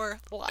for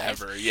life.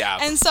 Ever. Yeah.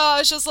 And so I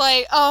was just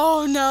like,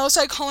 oh no.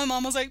 So I called my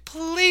mom. I was like,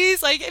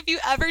 please, like, if you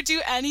ever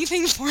do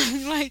anything for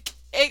me, like,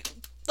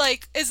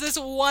 is this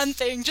one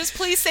thing? Just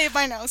please save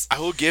my nose. I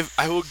will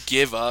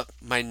give up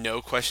my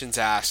no questions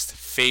asked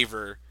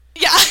favor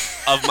Yeah.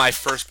 of my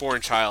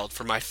firstborn child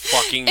for my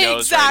fucking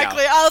nose Exactly.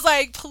 right now. I was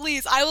like,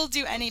 please, I will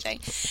do anything.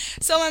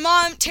 So my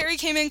mom, Terry,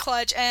 came in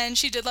clutch, and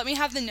she did let me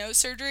have the nose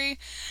surgery.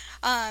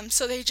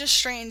 So they just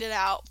straightened it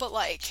out, but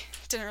like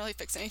didn't really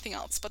fix anything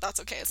else. But that's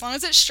okay as long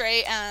as it's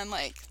straight and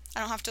like I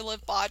don't have to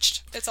live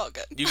botched. It's all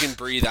good. You can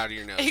breathe out of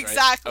your nose,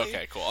 Exactly. right?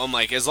 Okay, cool. I'm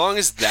like, as long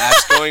as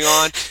that's going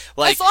on,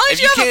 like, As long as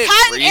if you have a can't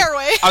patent breathe,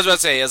 airway. I was about to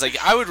say, I was like,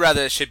 I would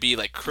rather it should be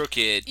like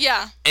crooked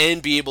Yeah.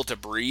 and be able to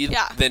breathe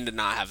Yeah. than to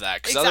not have that,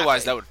 because Exactly.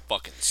 otherwise that would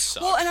fucking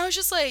suck. Well, and I was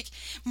just like,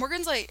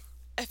 Morgan's like,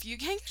 if you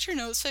can't get your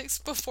nose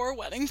fixed before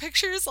wedding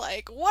pictures,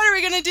 like, what are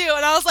we gonna do?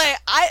 And I was like,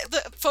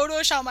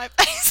 Photoshop my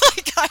face,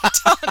 like, I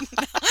don't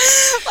know.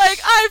 Like,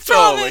 I promise.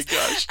 Oh my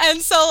gosh.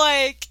 And so,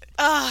 like,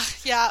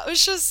 yeah, it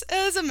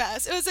was a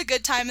mess. It was a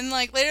good time. And,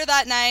 like, later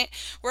that night,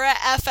 we're at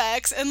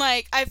FX, and,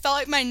 like, I felt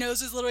like my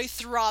nose was literally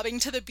throbbing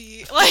to the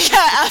beat, like,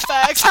 at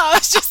FX. I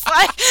was just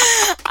like,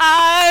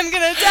 I'm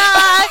gonna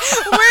die.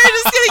 We're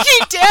just gonna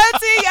keep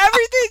dancing.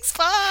 Everything's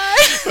fine.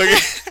 Okay.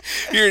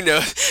 Your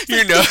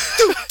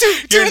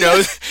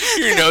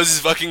nose is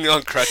fucking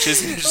on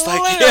crutches, and you're just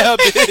like, yeah,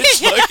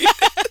 bitch. Like,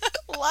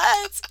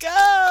 let's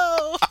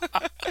go.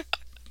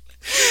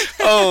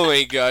 oh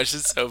my gosh,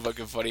 it's so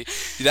fucking funny.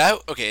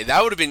 That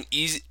would have been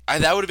easy.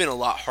 That would have been a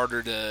lot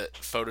harder to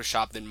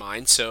Photoshop than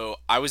mine. So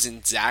I was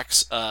in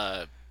Zach's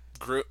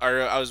group,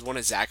 or I was one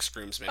of Zach's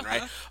groomsmen,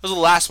 right? I was the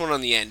last one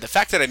on the end. The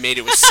fact that I made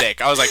it was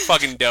sick. I was like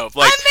fucking dope.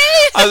 Like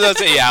I was about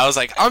to say, yeah, I was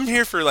like, I'm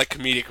here for like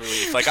comedic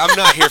relief. Like I'm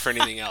not here for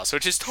anything else,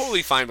 which is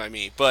totally fine by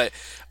me. But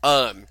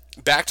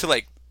back to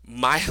like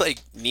my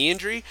like knee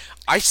injury,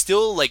 I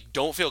still like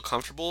don't feel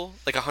comfortable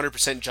like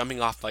 100% jumping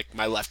off like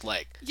my left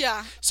leg.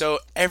 Yeah. So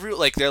they're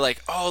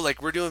like, oh,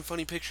 like we're doing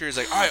funny pictures.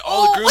 Like, all right,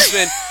 all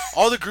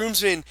the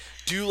groomsmen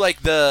do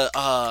like the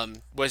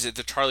what is it,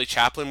 the Charlie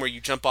Chaplin where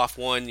you jump off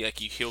one,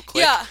 like you heel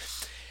click. Yeah.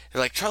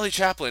 They're like Charlie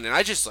Chaplin, and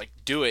I just like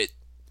do it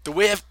the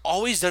way I've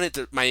always done it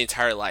my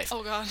entire life.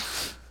 Oh god.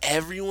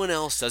 Everyone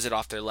else does it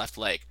off their left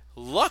leg.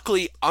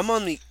 Luckily, I'm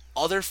on the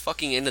other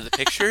fucking end of the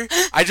picture.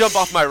 I jump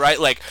off my right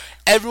leg.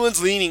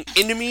 Everyone's leaning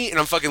into me, and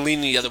I'm fucking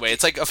leaning the other way.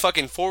 It's like a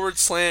fucking forward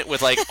slant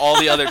with like all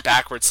the other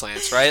backward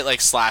slants, right?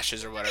 Like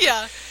slashes or whatever.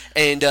 Yeah.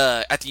 And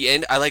at the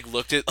end, I like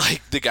looked at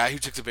like the guy who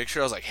took the picture.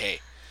 I was like, hey,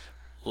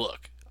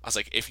 look. I was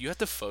like, if you have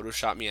to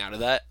Photoshop me out of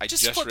that, I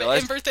just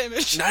realized. Just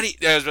image.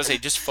 I was about to say,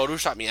 just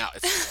Photoshop me out.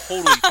 It's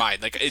totally fine.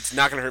 Like, it's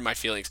not gonna hurt my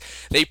feelings.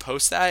 They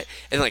post that,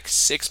 and like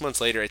 6 months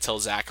later, I tell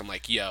Zach, I'm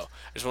like, yo,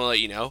 I just want to let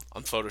you know,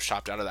 I'm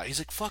Photoshopped out of that. He's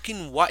like,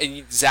 fucking what?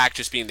 And Zach,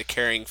 just being the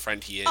caring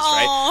friend he is,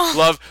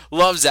 right?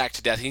 Love Zach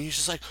to death. And he's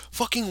just like,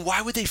 fucking,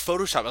 why would they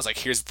Photoshop? I was like,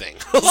 here's the thing.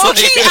 Well,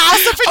 he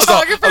asked the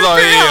photographer.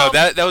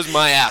 That was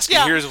my ask.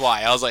 Yeah. Here's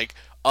why. I was like,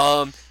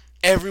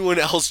 everyone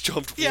else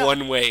jumped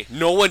one way.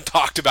 No one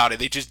talked about it.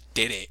 They just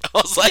did it. I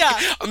was like,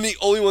 I'm the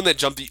only one that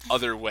jumped the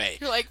other way.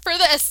 You're like, for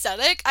the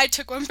aesthetic, I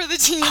took one for the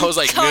team. I was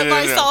like, cut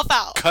myself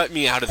out. Cut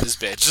me out of this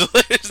bitch.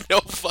 There's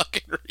no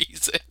fucking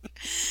reason.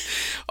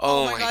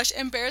 Oh my gosh,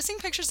 embarrassing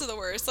pictures are the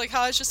worst. Like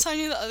how I was just telling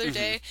you the other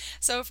day.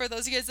 So for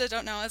those of you guys that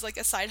don't know, as like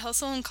a side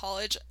hustle in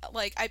college,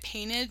 like I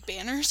painted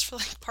banners for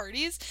like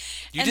parties.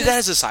 You did that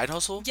as a side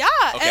hustle? Yeah.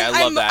 Okay, I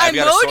love that. I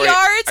got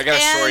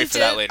a story for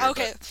that later.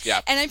 Okay.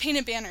 Yeah. And I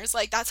painted banners.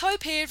 Like that's how I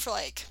paid for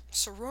like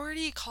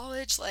sorority,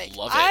 college. Like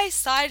love it. I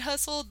side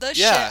hustled the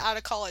shit out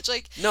of college.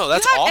 Like no,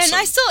 that's awesome. And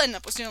I still end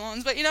up with student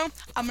loans, but you know,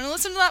 I'm gonna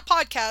listen to that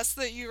podcast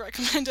that you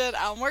recommended.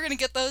 We're gonna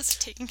get those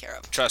taken care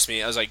of. Trust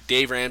me, I was like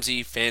Dave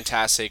Ramsey,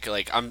 fantastic.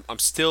 Like I'm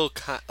still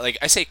like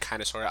I say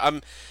kind of sort of.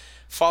 I'm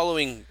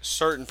following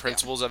certain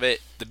principles of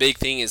it. The big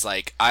thing is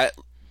like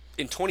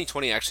in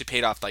 2020 I actually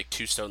paid off like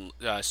 2 student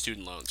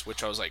loans,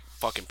 which I was like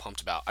fucking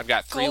pumped about. I've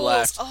got 3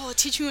 left. Oh,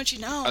 teach me what you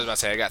know. I was about to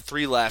say I got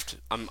 3 left.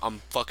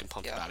 I'm fucking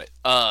pumped about it.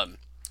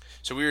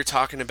 So we were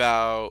talking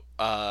about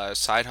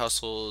side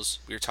hustles.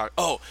 We were talking.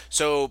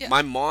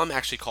 My mom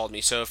actually called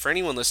me. So for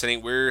anyone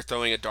listening, we're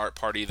throwing a dart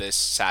party this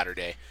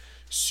Saturday.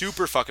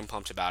 Super fucking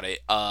pumped about it.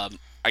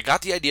 I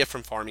got the idea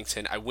from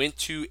Farmington. I went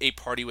to a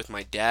party with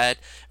my dad.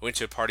 I went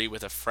to a party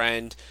with a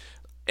friend.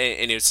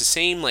 And it was the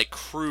same like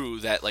crew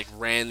that like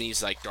ran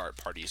these like dart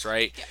parties,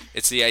 right? Yeah.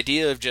 It's the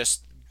idea of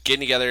just getting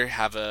together,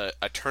 have a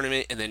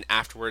tournament, and then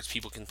afterwards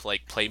people can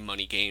like play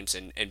money games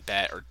and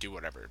bet or do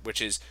whatever,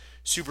 which is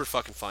super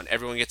fucking fun.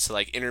 Everyone gets to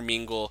like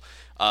intermingle.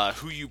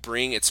 Who you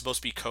bring, it's supposed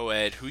to be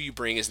co-ed. Who you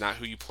bring is not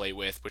who you play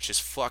with, which is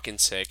fucking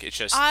sick. It's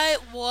just I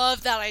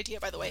love that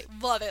idea, by the way.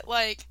 Love it.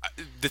 Like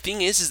the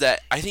thing is that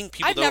I think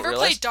people don't realize. I've never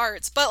played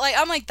darts, but like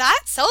I'm like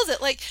that sells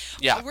it. Like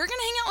yeah. We're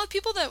gonna hang out with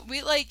people that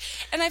we like,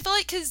 and I feel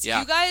like because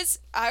you guys,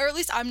 or at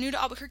least I'm new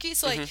to Albuquerque,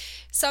 so like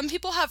some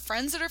people have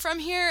friends that are from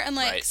here, and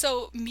like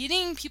so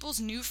meeting people's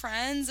new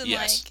friends and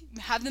like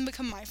have them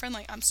become my friend,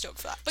 like I'm stoked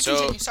for that. But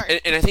continue. Sorry.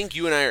 And I think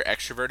you and I are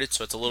extroverted,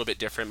 so it's a little bit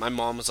different. My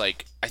mom was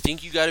like, I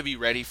think you got to be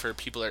ready for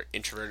people that are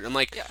introverted. I'm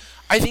like,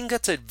 I think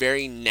that's a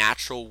very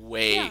natural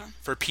way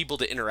for people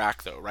to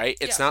interact, though, right?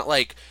 It's not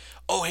like,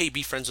 oh, hey,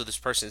 be friends with this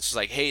person. It's just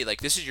like, hey,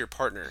 like this is your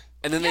partner,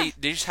 and then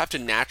they just have to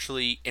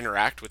naturally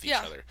interact with each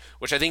other,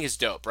 which I think is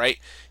dope, right?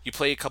 You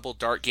play a couple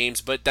dart games,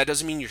 but that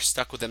doesn't mean you're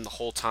stuck with them the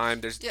whole time.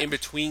 There's in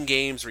between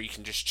games where you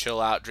can just chill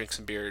out, drink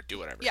some beer, do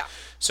whatever. Yeah.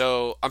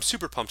 So I'm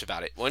super pumped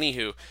about it. Well,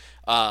 anywho,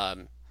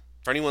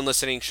 for anyone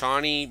listening,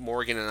 Shawnee,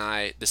 Morgan, and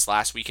I this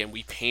last weekend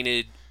we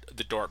painted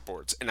the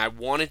dartboards, and I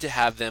wanted to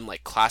have them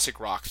like classic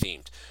rock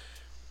themed.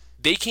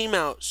 They came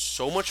out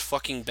so much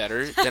fucking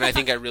better than I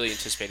think I really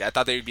anticipated. I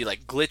thought they would be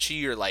like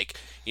glitchy or like,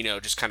 you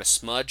know, just kind of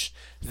smudged.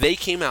 They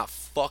came out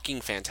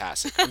fucking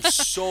fantastic. I'm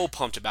so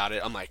pumped about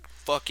it. I'm like,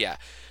 fuck yeah.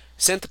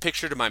 Sent the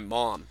picture to my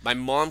mom. My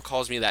mom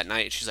calls me that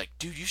night and she's like,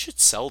 dude, you should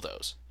sell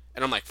those.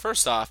 And I'm like,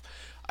 first off,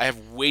 I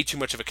have way too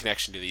much of a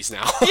connection to these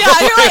now. Yeah,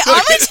 you're like,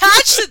 I'm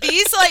attached to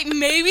these. Like,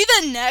 maybe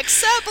the next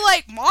step,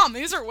 like, Mom,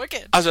 these are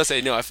wicked. I was going to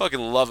say, no, I fucking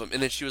love them. And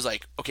then she was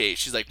like, okay,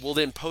 she's like, well,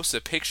 then post a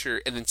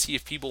picture and then see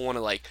if people want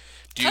to, like,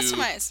 do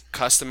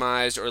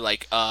customized or,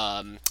 like,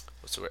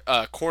 what's the word?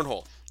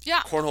 Cornhole.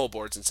 Yeah. Cornhole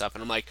boards and stuff.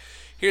 And I'm like,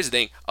 here's the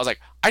thing. I was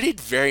like, I did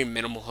very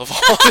minimal of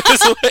all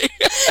this. Like,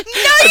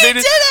 no, you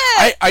didn't.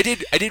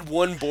 I did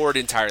one board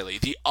entirely.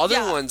 The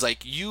other ones,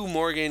 like you,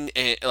 Morgan,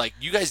 and like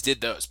you guys did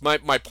those. My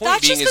point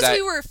That's being just is that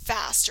we were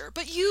faster,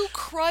 but you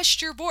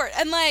crushed your board.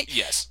 And like,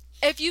 yes,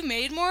 if you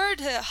made more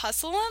to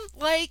hustle them,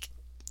 like,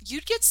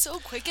 you'd get so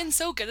quick and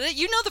so good at it.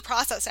 You know the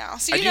process now.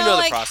 So you know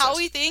like how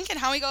we think and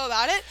how we go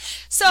about it.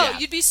 So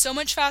you'd be so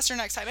much faster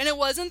next time. And it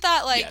wasn't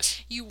that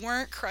like you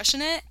weren't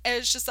crushing it. It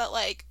was just that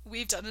like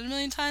we've done it a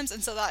million times,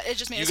 and so that it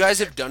just made you us guys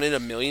quicker. have done it a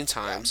million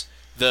times.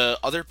 The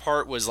other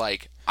part was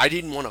like I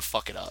didn't want to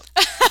fuck it up.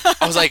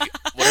 I was like,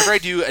 whatever I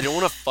do, I don't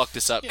want to fuck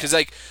this up. Because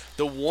like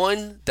the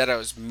one that I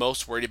was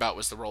most worried about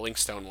was the Rolling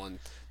Stone one.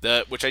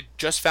 Which I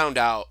just found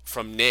out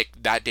from Nick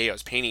that day I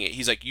was painting it.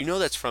 He's like, you know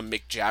that's from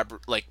Mick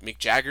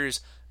Jagger's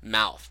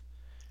mouth.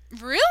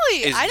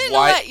 Really? I didn't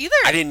know that either.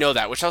 I didn't know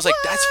that, which I was like,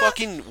 that's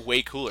fucking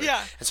way cooler.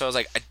 Yeah. And so I was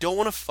like, I don't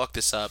want to fuck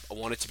this up. I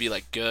want it to be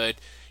like good,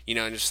 you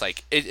know, and just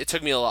like it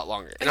took me a lot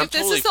longer. And I'm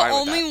totally fine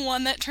with that. This is the only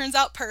one that turns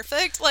out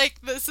perfect.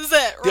 Like this is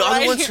it. The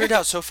other ones turned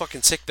out so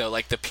fucking sick though.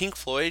 Like the Pink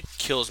Floyd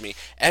kills me.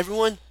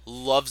 Everyone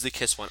loves the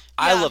Kiss one.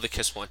 I love the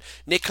Kiss one.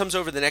 Nick comes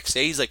over the next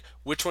day. He's like,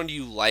 which one do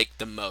you like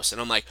the most?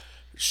 And I'm like,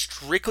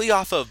 strictly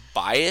off of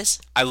bias,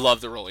 I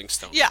love the Rolling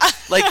Stone. Yeah.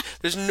 Like,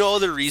 there's no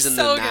other reason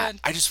so than that.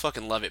 Good. I just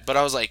fucking love it. But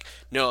I was like,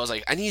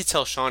 I need to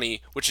tell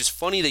Shawnee, which is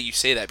funny that you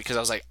say that because I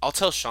was like, I'll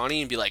tell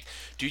Shawnee and be like,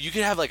 dude, you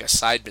could have like a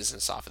side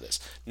business off of this.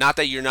 Not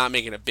that you're not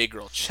making a big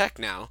girl check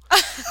now,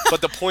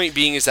 but the point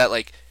being is that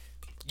like,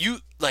 you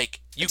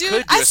Dude,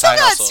 could do a side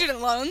hustle. I still got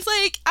student loans.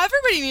 Like,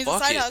 everybody needs a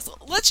side hustle.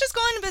 Let's just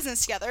go into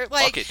business together.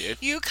 Like, Fuck it, dude.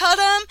 You cut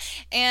them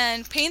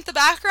and paint the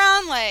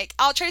background. Like,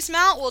 I'll trace them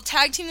out. We'll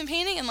tag team the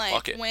painting and,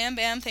 like, wham,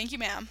 bam, thank you,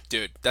 ma'am.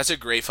 Dude, that's a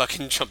great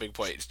fucking jumping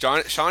point.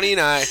 Shawnee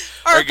and I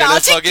are gonna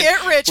fucking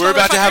get rich. We're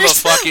about to have a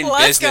fucking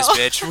business,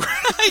 bitch.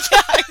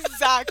 Yeah,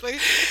 exactly.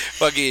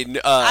 Fucking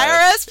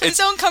IRS, please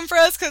don't come for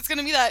us because it's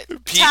gonna be that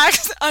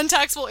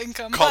untaxable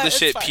income. Call this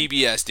shit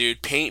PBS,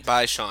 dude. Paint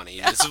by Shawnee.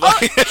 It's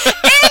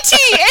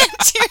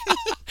Auntie.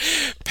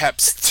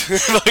 Pepsi.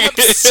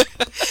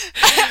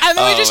 And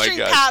then we just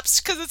drink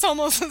Pabst because it's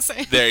almost the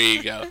same. There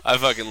you go. I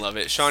fucking love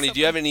it. Shawnee, do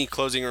you have any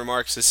closing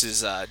remarks? This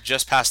is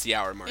just past the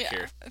hour mark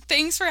here.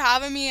 Thanks for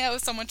having me. It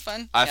was so much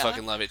fun. I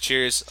fucking love it.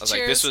 Cheers. I was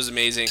like, this was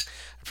amazing.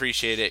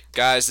 Appreciate it.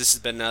 Guys, this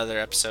has been another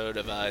episode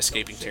of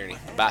Escaping Tyranny.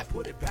 Bye.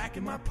 Put it back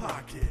in my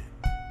pocket.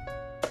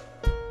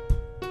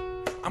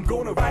 I'm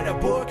gonna write a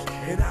book,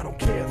 and I don't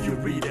care if you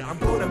read it. I'm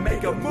gonna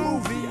make a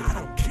movie, I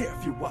don't care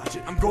if you watch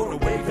it. I'm gonna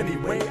wave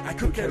anyway, I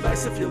could care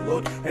less if you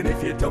look. And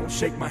if you don't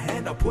shake my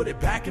hand, I'll put it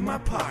back in my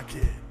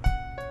pocket.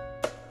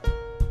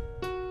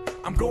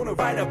 I'm gonna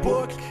write a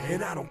book,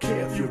 and I don't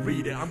care if you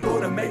read it. I'm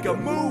gonna make a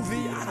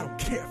movie, I don't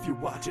care if you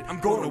watch it. I'm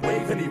gonna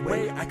wave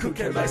anyway, I could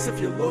care less if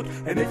you look.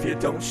 And if you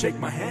don't shake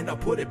my hand, I'll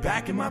put it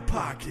back in my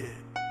pocket.